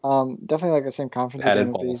definitely like the same conference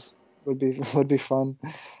again would be fun.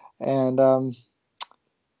 And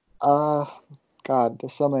God,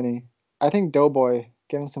 there's so many. I think Doughboy,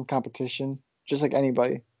 give him some competition, just like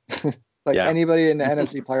anybody. Anybody in the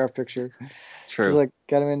NFC playoff picture. True. Just like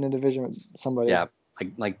get him in the division with somebody. Yeah,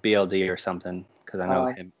 like BLD or something, because I know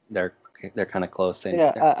him. They're kind of close. I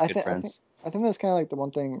think that's kind of like the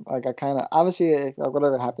one thing. Like I kind of obviously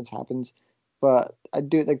whatever happens. But I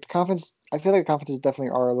do like the conference. I feel like conferences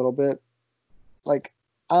definitely are a little bit like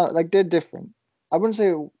they're different. I wouldn't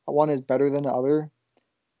say one is better than the other.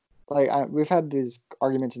 Like we've had these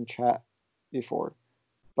arguments in chat before,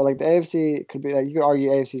 but like the AFC could be like you could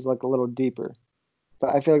argue AFC is like a little deeper,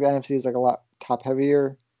 but I feel like the NFC is like a lot top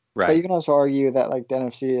heavier. Right. But you can also argue that like the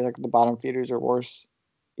NFC, like the bottom feeders are worse.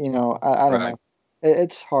 I don't know.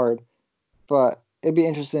 It's hard, but it'd be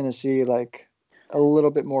interesting to see like a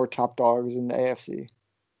little bit more top dogs in the AFC.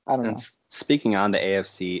 I don't know. Speaking on the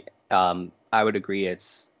AFC, I would agree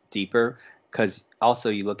it's deeper because also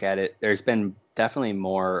you look at it, there's been definitely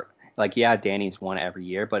more. Like, yeah, Danny's won every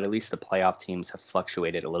year, but at least the playoff teams have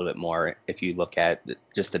fluctuated a little bit more if you look at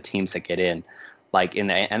just the teams that get in. Like in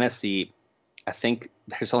the NFC, I think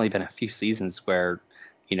there's only been a few seasons where,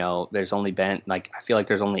 there's only been, like, I feel like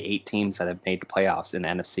there's only 8 teams that have made the playoffs in the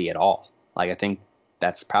NFC at all. Like, I think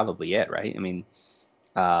that's probably it, right? I mean,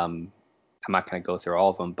 I'm not going to go through all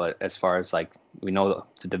of them, but as far as, like, we know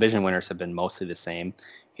the division winners have been mostly the same.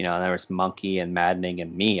 There was Monkey and Maddening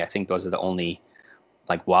and me. I think those are the only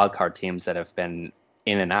like wild card teams that have been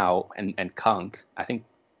in and out, and Kunk. I think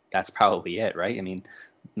that's probably it, right? I mean,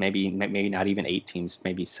 maybe not even 8 teams,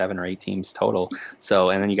 maybe 7 or 8 teams total. So,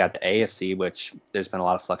 and then you got the AFC, which there's been a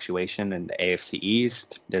lot of fluctuation, and the AFC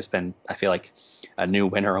East, there's been, I feel like, a new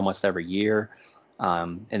winner almost every year.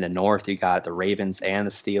 In the North, you got the Ravens and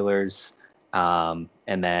the Steelers, and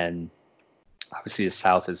then obviously the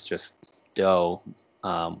South is just dough.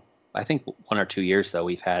 I think 1 or 2 years though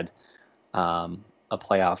we've had a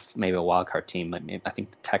playoff, maybe a wild card team. I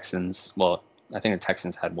think the Texans. Well, I think the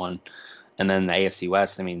Texans had one, and then the AFC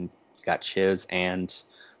West. I mean, you got Chivs and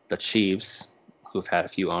the Chiefs, who've had a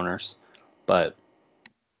few owners. But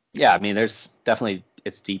yeah, I mean, there's definitely,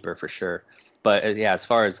 it's deeper for sure. But yeah, as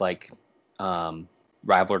far as like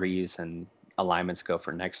rivalries and alignments go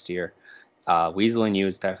for next year, Weasel and you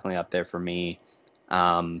is definitely up there for me.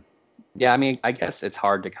 Yeah, I mean, I guess it's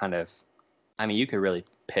hard to kind of. I mean, you could really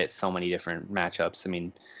pit so many different matchups. I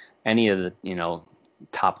mean, any of the,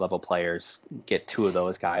 top level players, get 2 of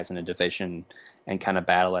those guys in a division and kind of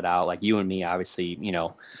battle it out. Like you and me, obviously,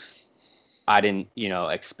 I didn't,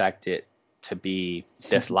 expect it to be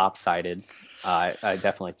this lopsided. I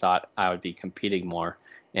definitely thought I would be competing more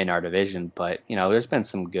in our division, but there's been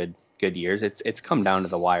some good years. It's come down to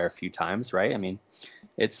the wire a few times, right? I mean,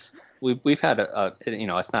 we've had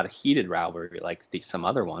it's not a heated rivalry like some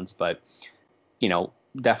other ones, but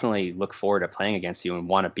definitely look forward to playing against you and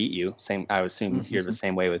want to beat you. Same, I assume you're the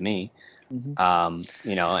same way with me. And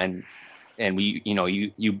we,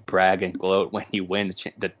 you brag and gloat when you win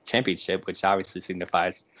the championship, which obviously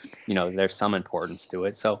signifies, there's some importance to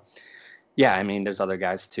it. So, yeah, I mean, there's other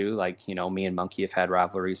guys too. Like, me and Monkey have had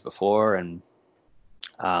rivalries before, and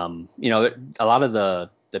a lot of the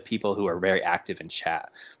the people who are very active in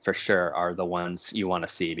chat for sure are the ones you want to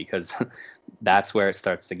see, because that's where it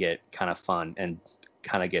starts to get kind of fun and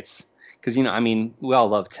kind of gets, because I mean, we all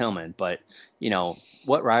love Tillman, but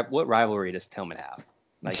what rivalry does Tillman have?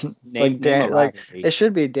 Like name a Like rivalry. it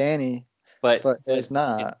should be Danny, but it's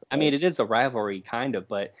not. I mean, it is a rivalry kind of,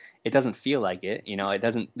 but it doesn't feel like it. It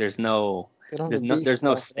doesn't. There's no they don't have the beef there's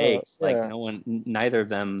no locked up. stakes. Like Yeah, neither of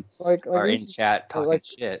them like are in chat talking like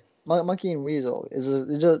shit. Monkey and Weasel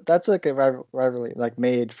just that's like a rivalry like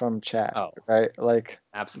made from chat, Oh, right? Like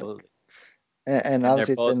absolutely. and And they're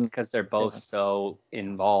obviously it's both, been because they're both so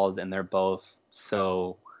involved, and they're both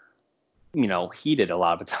so heated a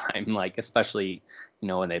lot of the time. Like especially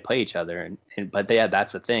when they play each other, but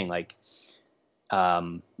that's the thing. Like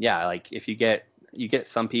like if you get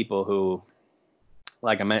some people who,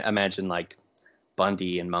 like, imagine like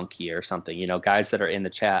Bundy and Monkey or something, guys that are in the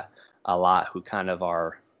chat a lot who kind of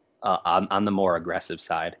are on the more aggressive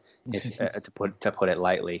side, if to put it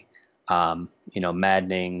lightly.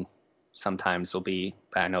 Maddening sometimes will be,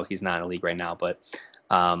 I know he's not in a league right now, but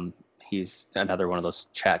he's another one of those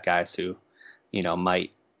chat guys who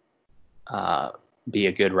might be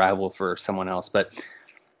a good rival for someone else. But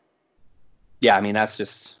yeah, I mean, that's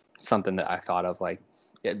just something that I thought of, like,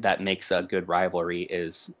 that makes a good rivalry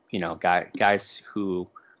is, guys who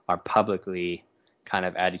are publicly kind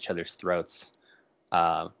of at each other's throats.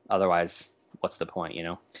 Otherwise, what's the point,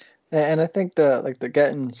 And I think the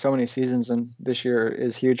getting so many seasons in this year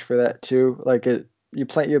is huge for that too. Like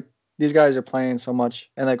these guys are playing so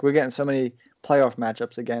much, and like we're getting so many playoff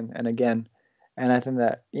matchups again and again. And I think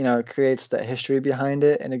that it creates that history behind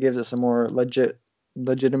it, and it gives it some more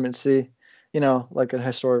legitimacy. Like a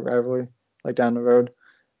historic rivalry, like down the road.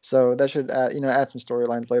 So that should add some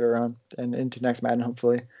storylines later on and into next Madden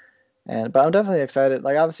hopefully. But I'm definitely excited.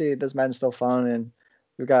 Like obviously this Madden's still fun, and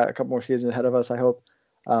we've got a couple more seasons ahead of us, I hope.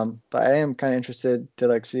 But I am kind of interested to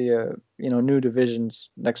like see new divisions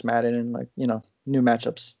next Madden and like new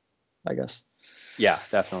matchups, I guess. Yeah,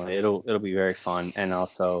 definitely. It'll be very fun, and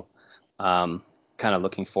also kind of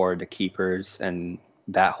looking forward to keepers and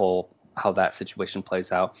how that situation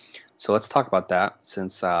plays out. So let's talk about that,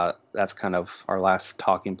 since that's kind of our last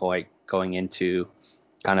talking point going into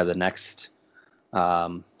kind of the next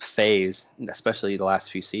phase, especially the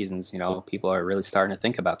last few seasons. People are really starting to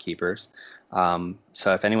think about keepers.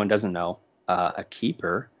 So if anyone doesn't know, a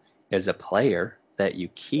keeper is a player that you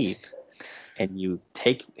keep and you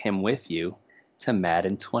take him with you to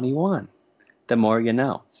Madden 21. The more you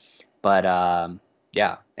know. But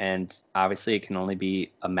yeah, and obviously it can only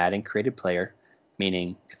be a Madden created player,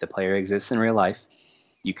 meaning if the player exists in real life,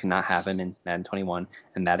 you cannot have him in Madden 21,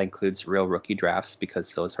 and that includes real rookie drafts,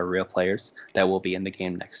 because those are real players that will be in the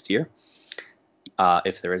game next year,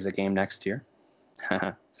 if there is a game next year.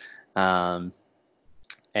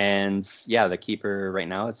 And yeah, the keeper right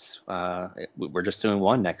now, we're just doing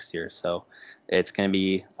one next year, so it's going to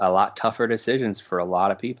be a lot tougher decisions for a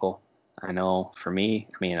lot of people. I know for me,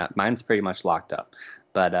 I mean, mine's pretty much locked up,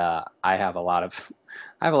 but I have a lot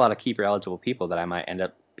of keeper eligible people that I might end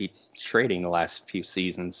up be trading the last few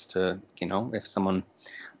seasons to. If someone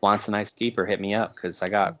wants a nice keeper, hit me up, because I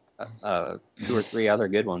got 2 or 3 other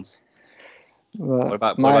good ones. What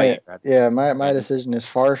about you, Brad? Yeah, my decision is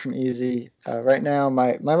far from easy. Right now,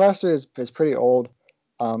 my roster is pretty old.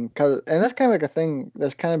 And that's kind of like a thing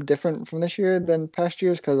that's kind of different from this year than past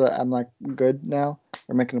years, because I'm like good now.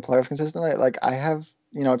 We're making the playoffs consistently. Like I have,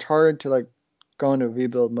 it's hard to like go into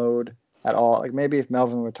rebuild mode at all. Like maybe if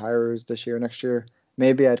Melvin retires this year, next year,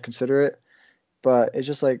 maybe I'd consider it. But it's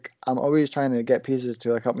just like I'm always trying to get pieces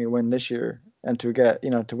to like help me win this year and to get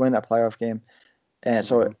to win that playoff game. And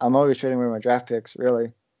so I'm always trading away my draft picks,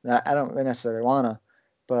 really. I don't necessarily want to,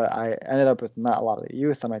 but I ended up with not a lot of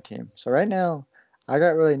youth on my team. So right now, I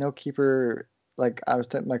got really no keeper. Like I was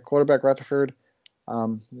my quarterback, Rutherford.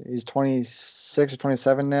 He's 26 or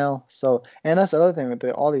 27 now. So, and that's the other thing with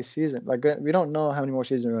all these seasons. Like we don't know how many more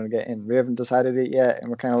seasons we're going to get in. We haven't decided it yet, and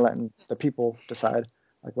we're kind of letting the people decide,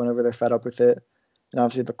 like whenever they're fed up with it. And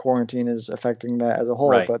obviously, the quarantine is affecting that as a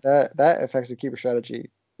whole. Right. But that affects the keeper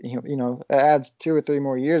strategy. It adds 2 or 3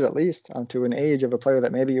 more years at least onto an age of a player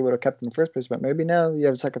that maybe you would have kept in the first place, but maybe now you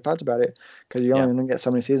have second thoughts about it because you only get so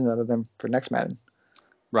many seasons out of them for next Madden.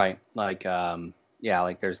 Right. Like,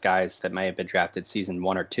 like there's guys that may have been drafted season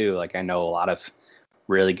 1 or 2. Like I know a lot of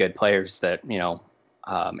really good players that,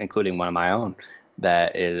 including one of my own,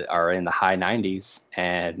 that are in the high 90s,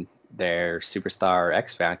 and they're superstar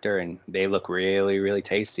X Factor, and they look really, really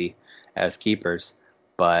tasty as keepers.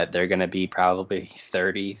 But they're going to be probably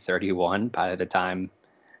 30, 31 by the time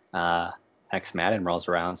next Madden rolls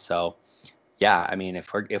around. So, yeah, I mean,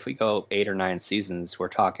 if we go 8 or 9 seasons, we're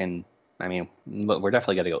talking. I mean, we're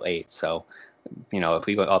definitely going to go 8. So, if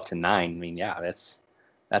we go up to 9, I mean, yeah, that's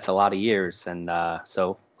a lot of years, and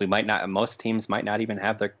so we might not. Most teams might not even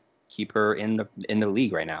have their keeper in the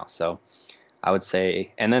league right now. So, I would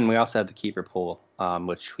say, and then we also have the keeper pool,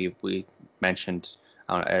 which we mentioned.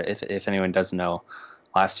 I don't know, if anyone doesn't know,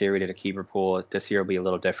 last year we did a keeper pool. This year will be a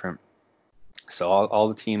little different. So all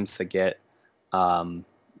the teams that get um,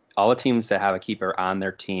 all the teams that have a keeper on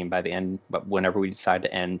their team by the end, but whenever we decide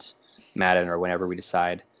to end Madden or whenever we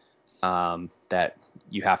decide that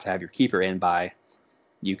you have to have your keeper in by,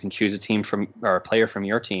 you can choose a team from or a player from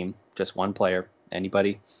your team, just one player,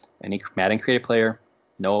 anybody, any Madden created player,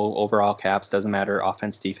 no overall caps, doesn't matter,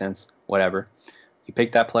 offense, defense, whatever. You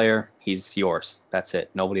pick that player, he's yours. That's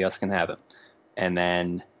it. Nobody else can have him. And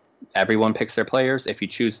then everyone picks their players. If you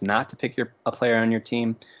choose not to pick a player on your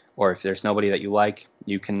team, or if there's nobody that you like,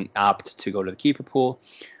 you can opt to go to the keeper pool,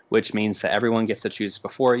 which means that everyone gets to choose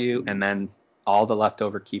before you, and then all the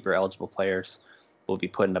leftover keeper eligible players will be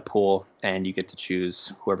put in a pool, and you get to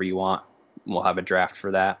choose whoever you want. We'll have a draft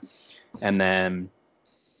for that, and then,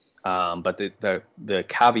 but the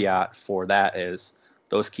caveat for that is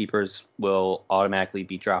those keepers will automatically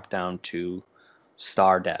be dropped down to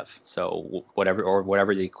star dev. So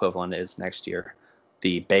whatever the equivalent is next year,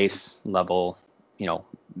 the base level,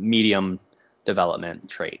 medium development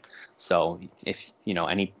trait. So if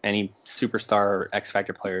any superstar or X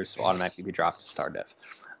Factor players will automatically be dropped to star dev.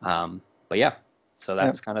 But yeah, so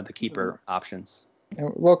that's kind of the keeper options.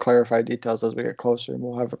 And we'll clarify details as we get closer, and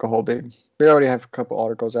we'll have like a whole big. We already have a couple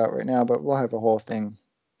articles out right now, but we'll have a whole thing,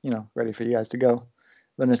 ready for you guys to go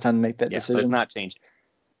when it's time to make that decision. But it's not changing.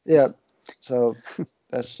 Yeah, so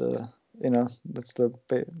that's that's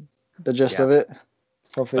the gist of it.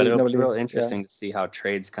 Hopefully, but it'll be real interesting to see how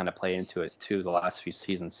trades kind of play into it too. The last few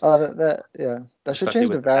seasons. That should change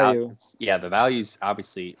the value. The values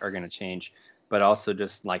obviously are going to change, but also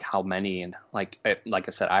just like how many, and like I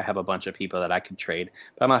said, I have a bunch of people that I could trade,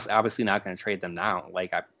 but I'm obviously not going to trade them now.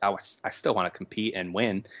 Like I still want to compete and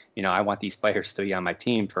win. I want these players to be on my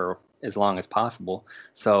team for as long as possible.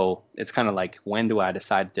 So it's kind of like, when do I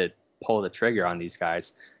decide to pull the trigger on these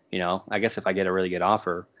guys? I guess if I get a really good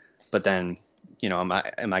offer, but then, am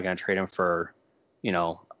I going to trade him for,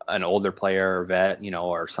 an older player or vet,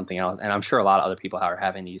 or something else? And I'm sure a lot of other people are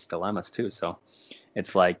having these dilemmas too. So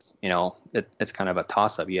it's like, it's kind of a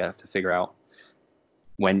toss up. You have to figure out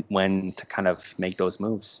when to kind of make those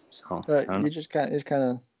moves. So you just kind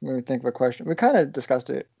of made me think of a question. We kind of discussed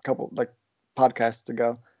it a couple podcasts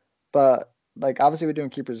ago, but obviously we're doing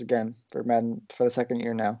keepers again for Madden for the second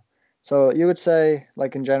year now. So you would say,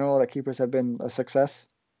 in general, that keepers have been a success,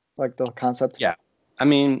 the concept? Yeah. I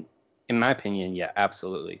mean, in my opinion, yeah,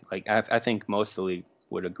 absolutely. I think most of the league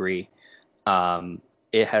would agree.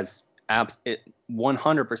 It has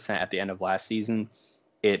 100% at the end of last season,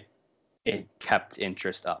 it kept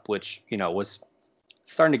interest up, which, was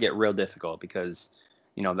starting to get real difficult because,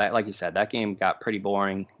 that, like you said, that game got pretty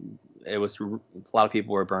boring. A lot of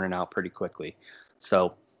people were burning out pretty quickly.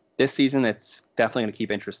 So this season, it's definitely going to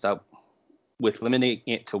keep interest up. With limiting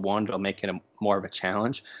it to one, it'll make it more of a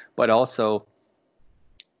challenge. But also,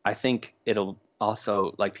 I think it'll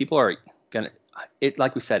also, people are going to,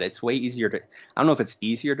 like we said, it's way easier to, I don't know if it's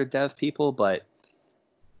easier to dev people, but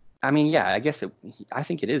I mean, yeah, I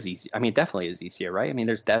think it is easy. I mean, it definitely is easier, right? I mean,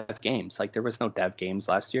 there's dev games. There was no dev games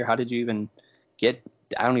last year. How did you even I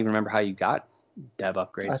don't even remember how you got dev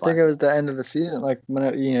upgrades. I think it was the end of the season,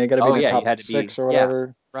 when you got to be in the top 6 or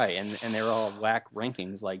whatever. Yeah, right, and they were all whack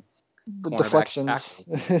rankings, deflections.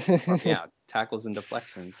 Tackles and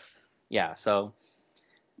deflections. Yeah, so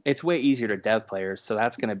it's way easier to dev players, so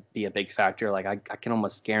that's going to be a big factor. I can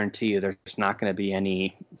almost guarantee you there's not going to be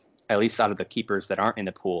any, at least out of the keepers that aren't in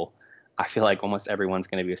the pool, I feel like almost everyone's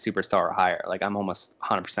going to be a superstar or higher. I'm almost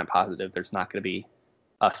 100% positive there's not going to be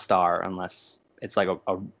a star unless it's a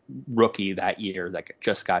rookie that year that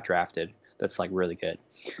just got drafted that's really good.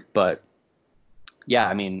 But yeah,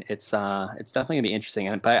 I mean, it's definitely gonna be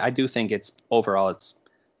interesting, but I do think it's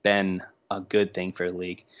been a good thing for the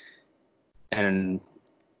league, and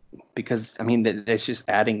because I mean, it's just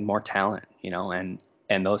adding more talent,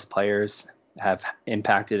 and those players have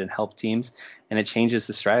impacted and helped teams, and it changes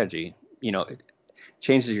the strategy. It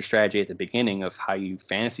changes your strategy at the beginning of how you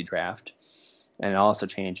fantasy draft, and it also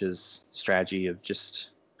changes strategy of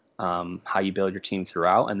just how you build your team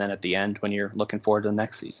throughout, and then at the end when you're looking forward to the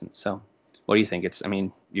next season. So what do you think?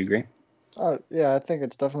 You agree? Yeah, I think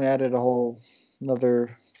it's definitely added a whole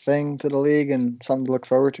another thing to the league and something to look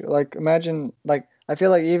forward to. Imagine, I feel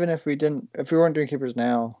like even if we weren't doing keepers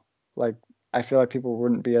now, I feel like people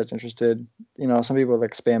wouldn't be as interested. Some people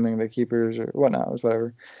like spamming the keepers or whatnot, or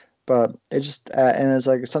whatever. But it just and it's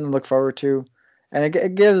like something to look forward to, and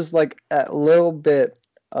it gives like a little bit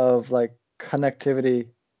of like connectivity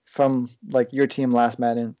from like your team last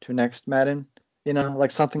Madden to next Madden.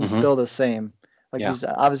 Like something's still the same. Like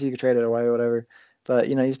obviously you could trade it away or whatever, but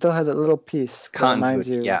you still have that little piece that reminds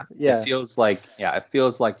you. Yeah. It feels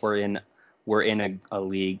like we're in a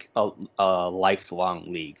league, a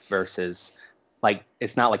lifelong league versus like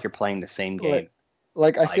it's not like you're playing the same game.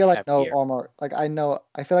 Like I feel like Omar. Like I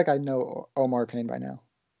feel like I know Omar Payne by now.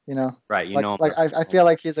 Right. I feel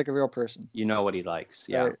like he's like a real person. You know what he likes.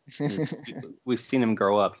 Yeah. Right. We've seen him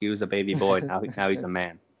grow up. He was a baby boy. Now he's a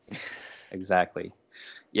man. Exactly.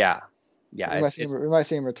 Yeah. Yeah. We might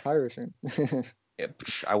see him retire soon.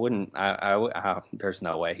 I wouldn't. There's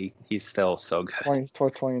no way. He's still so good. He's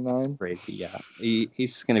 29. Crazy. Yeah.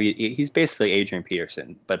 He's gonna be. He's basically Adrian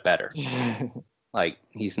Peterson, but better. Like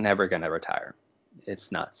he's never gonna retire.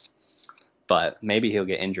 It's nuts. But maybe he'll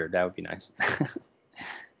get injured. That would be nice.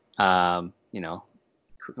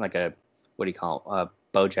 Like a what do you call it?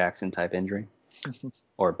 Bo Jackson type injury,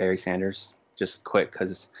 or Barry Sanders. Just quit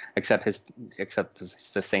because except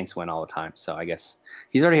the Saints win all the time. So I guess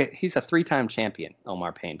he's a 3-time champion.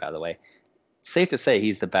 Omar Payne, by the way. Safe to say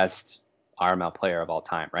he's the best RML player of all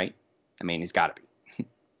time, right? I mean, he's got to be.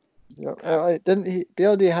 Yeah. Didn't he?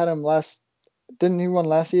 BLD had him last. Didn't he won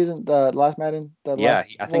last season? The last Madden. I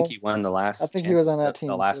think he won the last. I think he was on that team.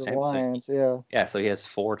 The last the Lions. Yeah. Yeah. So he has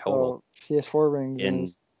 4 total. So he has 4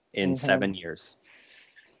 rings in 7 years.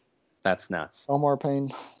 That's nuts. Omar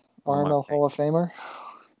Payne. RML Hall of Famer,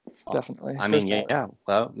 definitely. I mean, yeah.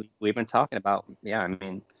 Well, we've been talking about. Yeah, I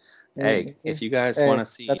mean, hey, if you guys want to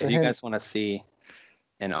see,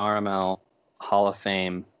 an RML Hall of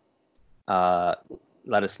Fame,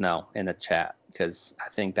 let us know in the chat because I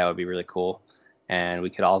think that would be really cool, and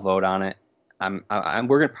we could all vote on it.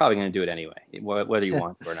 We're probably gonna do it anyway, whether you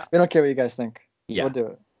want to or not. We don't care what you guys think. Yeah, we'll do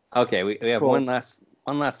it. Okay, we have cool. one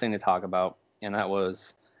last thing to talk about, and that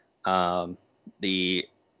was the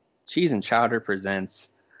Cheese and Chowder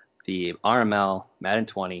presents the RML Madden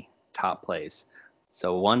 20 top plays.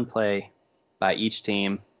 So one play by each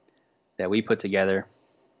team that we put together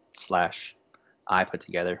 / I put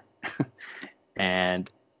together. And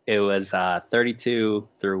it was 32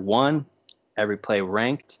 through 1, every play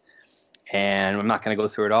ranked. And I'm not going to go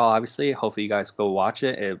through it all, obviously. Hopefully you guys go watch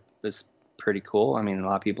it. It was pretty cool. I mean, a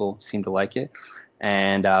lot of people seem to like it.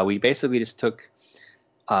 And we basically just took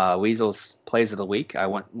Weasel's plays of the week.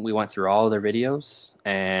 We went through all their videos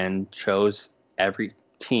and chose every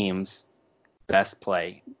team's best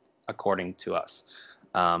play according to us.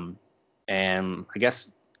 And I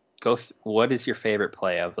guess what is your favorite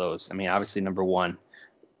play of those? I mean, obviously number 1,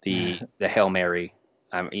 the Hail Mary.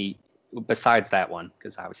 Besides that one,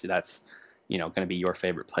 because obviously that's going to be your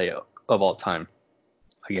favorite play of all time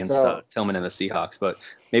against Tillman and the Seahawks. But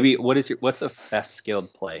maybe what's the best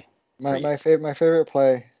skilled play? My favorite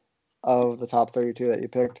play of the top 32 that you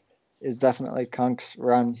picked is definitely Kunk's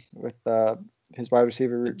run with his wide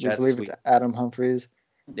receiver. We believe it's Adam Humphries.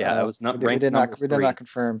 Yeah, that was not we did not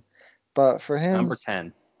confirm, but for him, number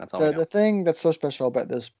 10. That's all. The thing that's so special about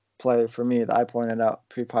this play for me that I pointed out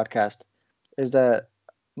pre-podcast is that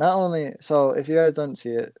not only if you guys don't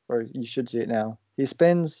see it, or you should see it now,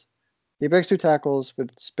 he breaks 2 tackles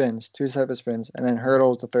with spins, 2 separate spins, and then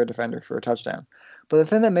hurdles the 3rd defender for a touchdown. But the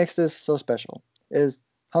thing that makes this so special is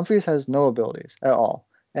Humphries has no abilities at all,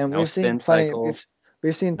 and we've seen plenty.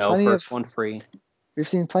 We've seen plenty of one free. We've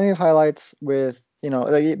seen plenty of highlights with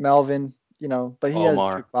like Melvin, but he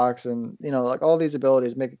Omar. has jukebox and like all these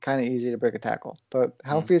abilities make it kind of easy to break a tackle. But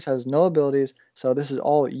Humphries has no abilities, so this is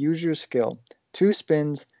all use your skill. 2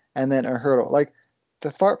 spins and then a hurdle. Like the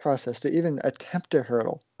thought process to even attempt a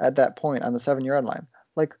hurdle at that point on the 7-yard line,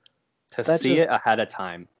 like to see it ahead of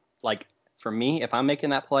time. Like for me, if I'm making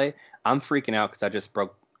that play, I'm freaking out because I just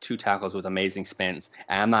broke 2 tackles with amazing spins,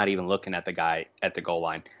 and I'm not even looking at the guy at the goal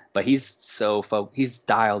line. But he's he's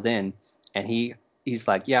dialed in, and he's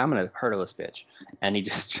like, yeah, I'm gonna hurdle this bitch, and he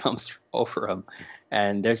just jumps over him,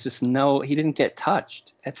 and there's just he didn't get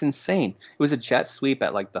touched. That's insane. It was a jet sweep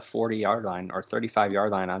at like the 40-yard line or 35-yard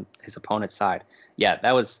line on his opponent's side. Yeah,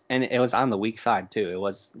 that was, and it was on the weak side too. It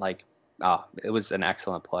was like, it was an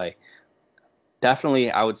excellent play.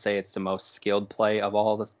 Definitely, I would say it's the most skilled play of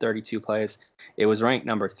all the 32 plays. It was ranked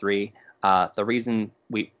number 3. The reason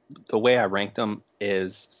the way I ranked them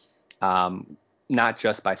is not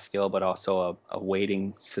just by skill, but also a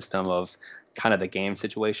weighting system of kind of the game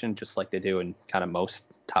situation, just like they do in kind of most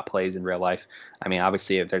top plays in real life. I mean,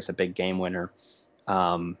 obviously, if there's a big game winner,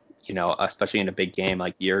 especially in a big game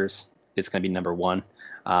like yours, is going to be number 1.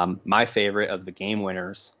 My favorite of the game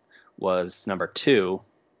winners was number 2,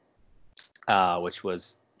 which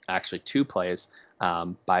was actually 2 plays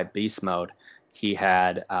by Beast Mode. He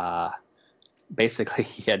had basically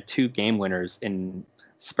he had 2 game winners in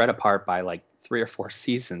spread apart by like 3 or 4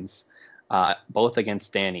 seasons, both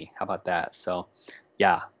against Danny. How about that? So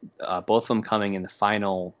yeah, both of them coming in the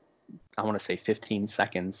final, I want to say 15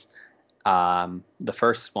 seconds. The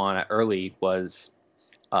first one early was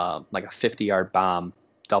like a 50-yard bomb,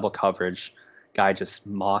 double coverage. Guy just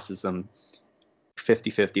mosses him,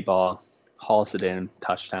 50-50 ball, hauls it in,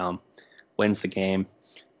 touchdown, wins the game.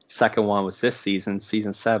 Second one was this season,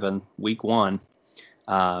 season 7, week 1.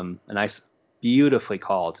 A nice, beautifully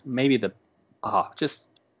called, maybe just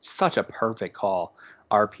such a perfect call,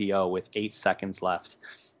 RPO with 8 seconds left.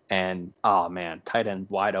 And, oh man, tight end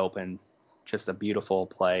wide open, just a beautiful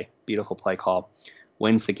play call,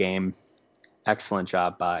 wins the game. Excellent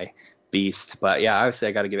job by Beast. But yeah, obviously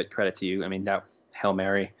I got to give it credit to you. I mean, that Hail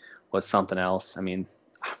Mary was something else. I mean,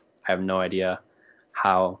 I have no idea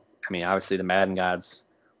how. I mean, obviously the Madden gods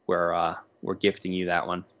were gifting you that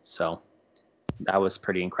one, so that was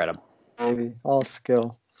pretty incredible. Maybe all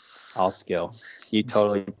skill. You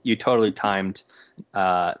totally timed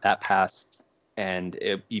that pass, and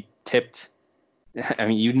you tipped. I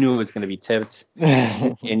mean, you knew it was going to be tipped,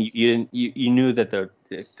 and you knew that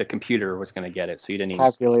the computer was going to get it, so you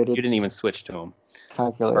didn't even switch to him.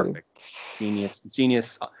 Calculated. Perfect.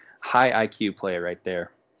 Genius, high IQ player right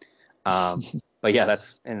there. But yeah,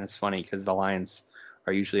 it's funny because the Lions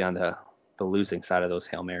are usually on the losing side of those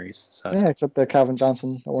Hail Marys. So yeah, except that Calvin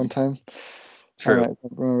Johnson at one time. True. I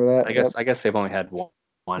remember that. I guess they've only had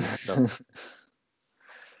one. So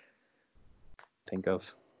think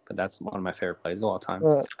of, but that's one of my favorite plays of all time.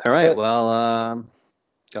 All right, well,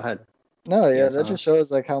 go ahead. No, yeah, that just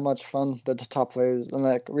shows like how much fun the top plays, and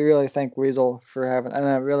like we really thank Weasel for having. And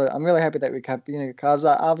I'm really happy that we kept, because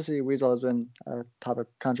obviously Weasel has been a topic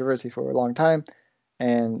of controversy for a long time,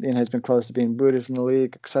 and has been close to being booted from the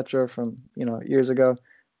league, etc. from years ago.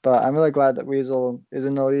 But I'm really glad that Weasel is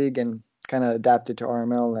in the league and kind of adapted to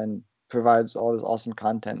RML and provides all this awesome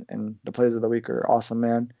content. And the plays of the week are awesome,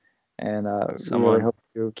 man. And we really hope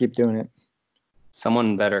you keep doing it.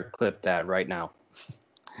 Someone better clip that right now.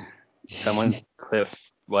 Someone clip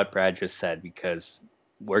what Brad just said, because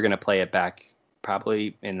we're gonna play it back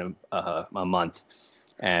probably in a month,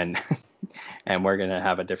 and we're gonna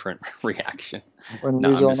have a different reaction. When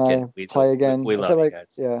Weasel and I play again, we love you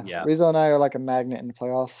guys. Yeah, Weasel and I are like a magnet in the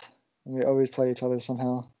playoffs, and we always play each other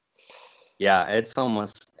somehow. Yeah, it's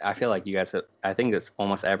almost. I feel like you guys. I think it's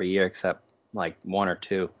almost every year except like 1 or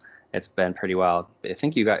 2. It's been pretty wild. I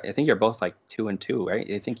think you're both like 2-2, right?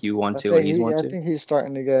 I think you won 2 and he's won 2. I think he's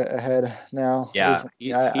starting to get ahead now. Yeah,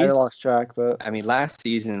 I lost track, but I mean, last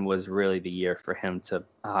season was really the year for him to.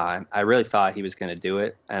 I really thought he was going to do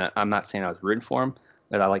it, and I'm not saying I was rooting for him,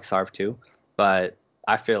 but I like Sarv too. But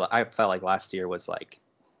I felt like last year was like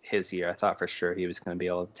his year. I thought for sure he was going to be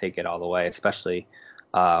able to take it all the way, especially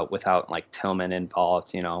without like Tillman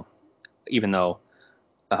involved. Even though.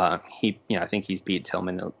 I think he's beat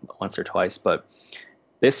Tillman once or twice, but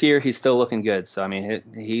this year he's still looking good. So I mean,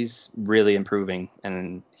 he's really improving,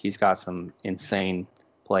 and he's got some insane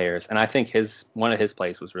players. And I think one of his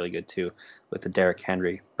plays was really good too, with the Derrick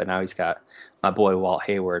Henry. But now he's got my boy Walt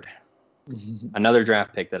Hayward, another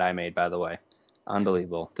draft pick that I made, by the way.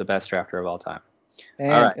 Unbelievable, the best drafter of all time.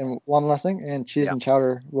 And, all right. And one last thing, and Cheese and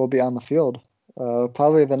Chowder will be on the field,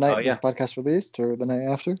 probably the night this podcast released or the night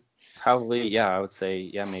after. Probably, yeah. I would say,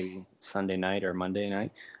 maybe Sunday night or Monday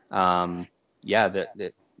night.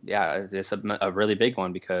 It's a really big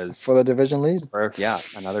one because for the division lead.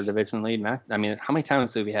 Another division lead match. I mean, how many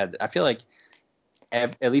times have we had? I feel like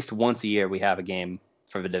at least once a year we have a game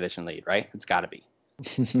for the division lead, right? It's got to be,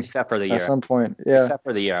 except for the year. At some point, yeah. Except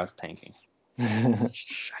for the year I was tanking.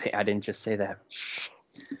 I didn't just say that.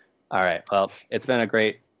 All right. Well, it's been a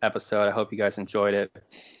great episode. I hope you guys enjoyed it.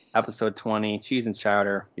 Episode 20, Cheese and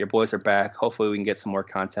Chowder. Your boys are back. Hopefully we can get some more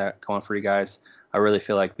content going for you guys. I really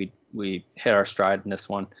feel like we hit our stride in this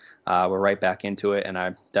one. We're right back into it, and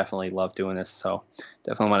I definitely love doing this. So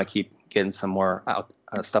definitely want to keep getting some more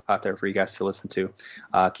stuff out there for you guys to listen to.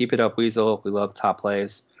 Keep it up, Weasel. We love top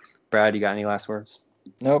plays. Brad, you got any last words?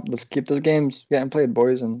 Nope. Let's keep those games getting played,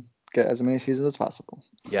 boys, and get as many seasons as possible.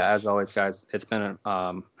 Yeah, as always, guys, it's been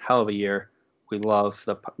a hell of a year. We love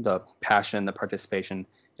the passion, the participation.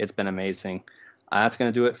 It's been amazing. That's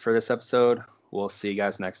going to do it for this episode. We'll see you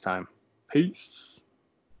guys next time. Peace.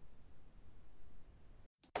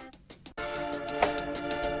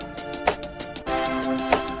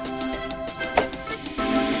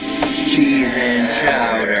 Cheese and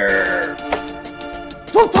chowder.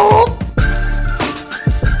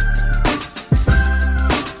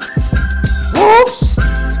 Whoops!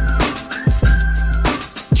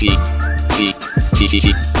 Cheese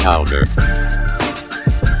chowder.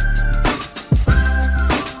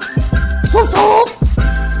 Total!